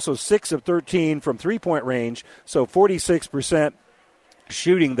they were also 6 of 13 from three-point range, so 46%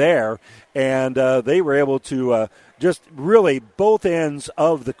 shooting there, and they were able to just really both ends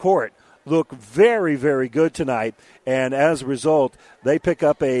of the court look very, very good tonight, and as a result, they pick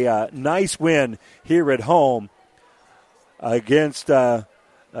up a nice win here at home against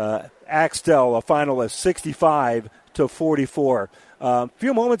Axtell, a final of 65-44. A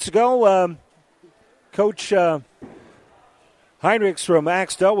few moments ago, Coach Heinrichs from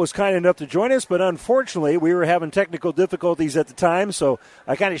Axtell was kind enough to join us, but unfortunately we were having technical difficulties at the time, so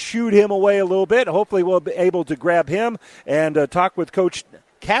I kind of shooed him away a little bit. Hopefully we'll be able to grab him and talk with Coach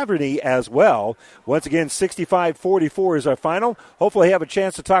Caverney as well. Once again, 65-44 is our final. Hopefully have a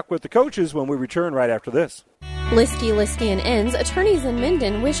chance to talk with the coaches when we return right after this. Liskey & Inns, attorneys in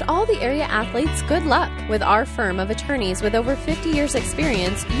Minden, wish all the area athletes good luck. With our firm of attorneys with over 50 years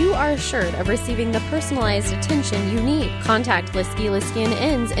experience, you are assured of receiving the personalized attention you need. Contact Liskey &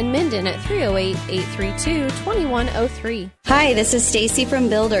 Inns in Minden at 308-832-2103. Hi, this is Stacy from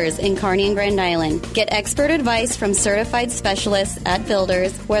Builders in Kearney and Grand Island. Get expert advice from certified specialists at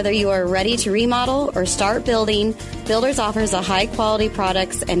Builders. Whether you are ready to remodel or start building, Builders offers a high-quality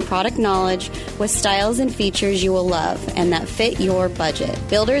products and product knowledge with styles and features you will love and that fit your budget.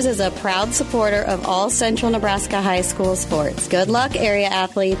 Builders is a proud supporter of all Central Nebraska high school sports. Good luck, area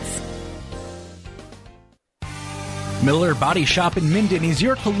athletes. Miller Body Shop in Minden is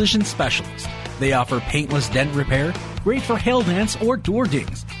your collision specialist. They offer paintless dent repair, great for hail dents or door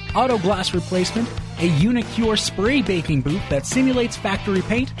dings, auto glass replacement, a Unicure spray baking booth that simulates factory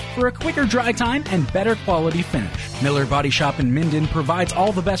paint for a quicker dry time and better quality finish. Miller Body Shop in Minden provides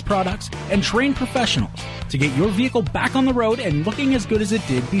all the best products and trained professionals to get your vehicle back on the road and looking as good as it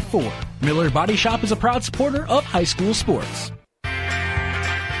did before. Miller Body Shop is a proud supporter of high school sports.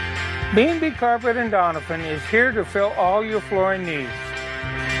 B&B Carpet in Doniphan is here to fill all your flooring needs.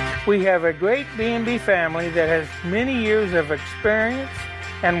 We have a great B&B family that has many years of experience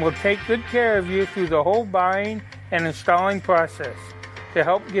and will take good care of you through the whole buying and installing process to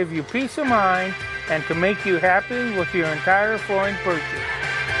help give you peace of mind and to make you happy with your entire flooring purchase.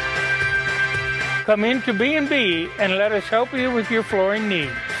 Come into B&B and let us help you with your flooring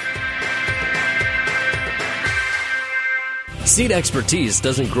needs. Seed expertise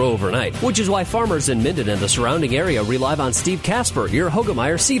doesn't grow overnight, which is why farmers in Minden and the surrounding area rely on Steve Casper, your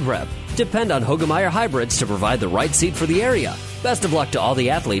Hogemeyer seed rep. Depend on Hogemeyer hybrids to provide the right seed for the area. Best of luck to all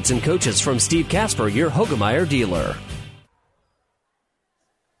the athletes and coaches from Steve Casper, your Hogemeyer dealer.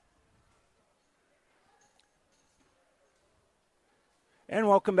 And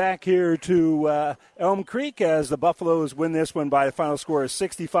welcome back here to Elm Creek as the Buffaloes win this one by the final score of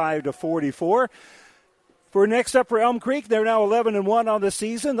 65-44. For next up for Elm Creek, they're now 11-1 on the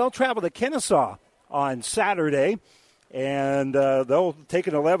season. They'll travel to Kennesaw on Saturday, and they'll take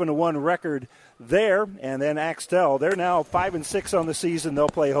an 11-1 record there. And then Axtell, they're now 5-6 on the season. They'll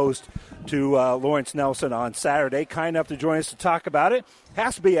play host to Lawrence Nelson on Saturday. Kind enough to join us to talk about it.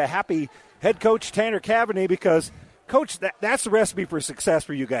 Has to be a happy head coach Tanner Cavaney because, Coach, that's the recipe for success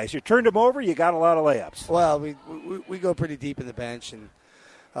for you guys. You turned them over, you got a lot of layups. Well, we go pretty deep in the bench, and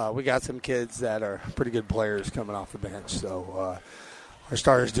we got some kids that are pretty good players coming off the bench. So our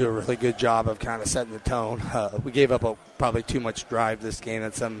starters do a really good job of kind of setting the tone. We gave up probably too much drive this game.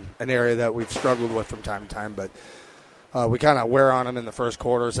 That's an area that we've struggled with from time to time, but we kind of wear on them in the first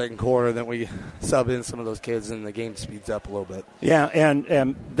quarter, second quarter, then we sub in some of those kids and the game speeds up a little bit. Yeah,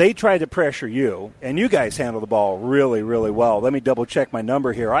 and they tried to pressure you, and you guys handle the ball really, really well. Let me double-check my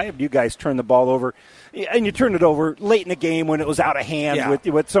number here. I have you guys turn the ball over, and you turned it over late in the game when it was out of hand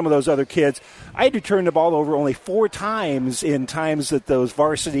with some of those other kids. I had to turn the ball over only 4 times in times that those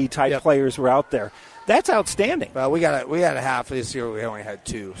varsity-type players were out there. That's outstanding. Well, we had a half this year. We only had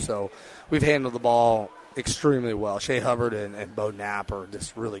 2, so we've handled the ball extremely well. Shea Hubbard and Bo Knapp are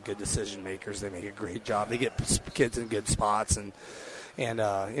just really good decision makers. They make a great job. They get kids in good spots, and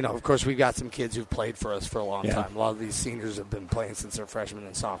of course, we've got some kids who've played for us for a long time. A lot of these seniors have been playing since their freshman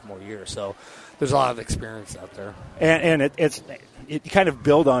and sophomore year, so there's a lot of experience out there. And it kind of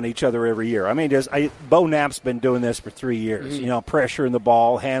build on each other every year. I mean, Bo Knapp's been doing this for 3 years. Mm-hmm. Pressuring the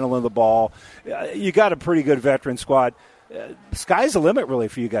ball, handling the ball. You got a pretty good veteran squad. Sky's the limit, really,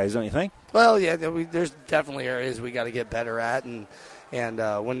 for you guys, don't you think? Well, yeah, there's definitely areas we got to get better at, and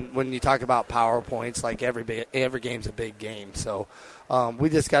when you talk about power points, like every game's a big game, so we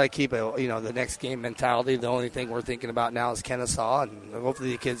just got to keep the next game mentality. The only thing we're thinking about now is Kennesaw, and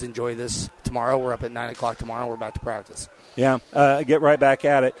hopefully the kids enjoy this tomorrow. We're up at 9:00 tomorrow. We're about to practice. Yeah, get right back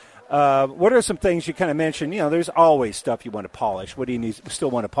at it. What are some things you kind of mentioned? There's always stuff you want to polish. What do you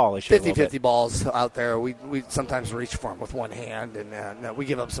still want to polish? 50-50 balls out there. We sometimes reach for them with one hand, and we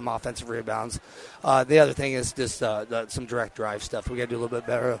give up some offensive rebounds. The other thing is just some direct drive stuff. We got to do a little bit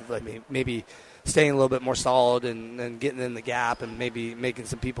better of maybe staying a little bit more solid and getting in the gap and maybe making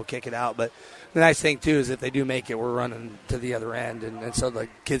some people kick it out. But the nice thing, too, is if they do make it, we're running to the other end. And so the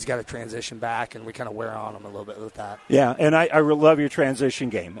kids got to transition back, and we kind of wear on them a little bit with that. Yeah, and I love your transition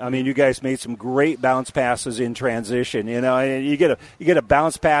game. I mean, you guys made some great bounce passes in transition. You get a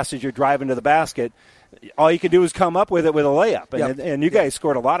bounce pass as you're driving to the basket. All you can do is come up with it with a layup. And you guys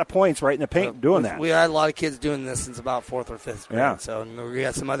scored a lot of points right in the paint doing that. We had a lot of kids doing this since about 4th or 5th grade. Yeah. So we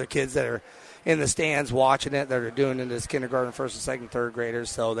got some other kids that are in the stands watching it that are doing it as kindergarten, 1st, and 2nd, 3rd graders.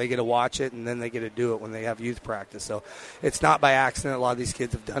 So they get to watch it, and then they get to do it when they have youth practice. So it's not by accident. A lot of these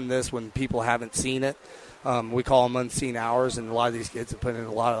kids have done this when people haven't seen it. we call them unseen hours, and a lot of these kids have put in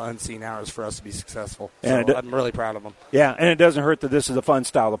a lot of unseen hours for us to be successful. So I'm really proud of them. Yeah, and it doesn't hurt that this is a fun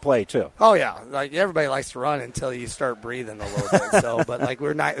style to play too. Oh yeah, like everybody likes to run until you start breathing a little bit. So, but like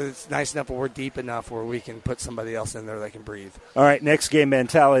it's nice enough where we're deep enough where we can put somebody else in there that can breathe. All right, next game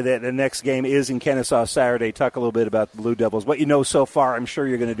mentality. The next game is in Kennesaw Saturday. Talk a little bit about the Blue Devils. What you know so far, I'm sure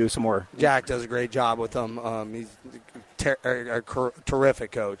you're going to do some more. Jack does a great job with them. He's a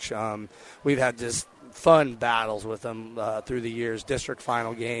terrific coach. We've had just fun battles with them through the years, district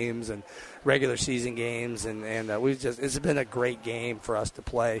final games and regular season games, and it's been a great game for us to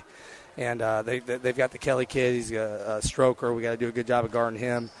play. And they've got the Kelly kid. He's a stroker. We got to do a good job of guarding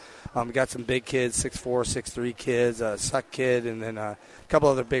him. We got some big kids, 6'4", 6'3" kids, a Suck kid, and then a couple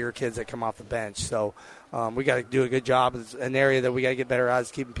other bigger kids that come off the bench. So we got to do a good job. It's an area that we got to get better at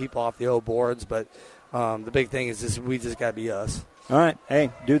is keeping people off the old boards. But the big thing is we just got to be us. All right.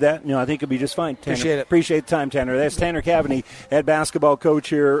 Hey, do that. I think it'll be just fine. Tanner. Appreciate it. Appreciate the time, Tanner. That's Tanner Cavaney, head basketball coach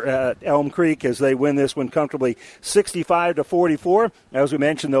here at Elm Creek, as they win this one comfortably 65-44. As we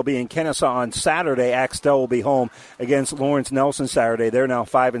mentioned, they'll be in Kennesaw on Saturday. Axtell will be home against Lawrence Nelson Saturday. They're now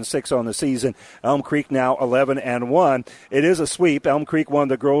 5-6 on the season. Elm Creek now 11-1. It is a sweep. Elm Creek won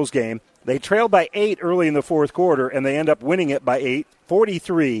the girls' game. They trailed by 8 early in the fourth quarter, and they end up winning it by 8,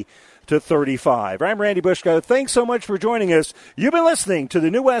 43-35. I'm Randy Bushko. Thanks so much for joining us. You've been listening to the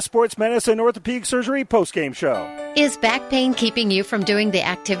New West Sports Medicine Orthopedic Surgery postgame show. Is back pain keeping you from doing the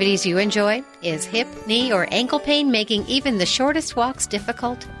activities you enjoy? Is hip, knee, or ankle pain making even the shortest walks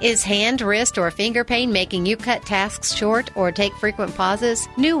difficult? Is hand, wrist, or finger pain making you cut tasks short or take frequent pauses?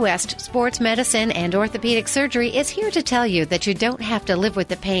 New West Sports Medicine and Orthopedic Surgery is here to tell you that you don't have to live with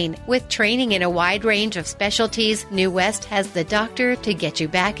the pain. With training in a wide range of specialties, New West has the doctor to get you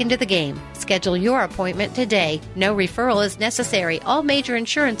back into the game. Schedule your appointment today. No referral is necessary. All major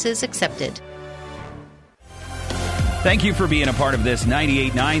insurances accepted. Thank you for being a part of this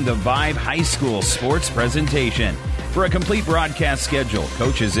 98.9 The Vibe High School sports presentation. For a complete broadcast schedule,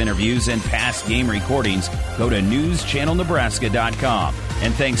 coaches' interviews, and past game recordings, go to newschannelnebraska.com.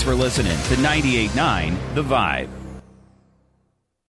 And thanks for listening to 98.9 The Vibe.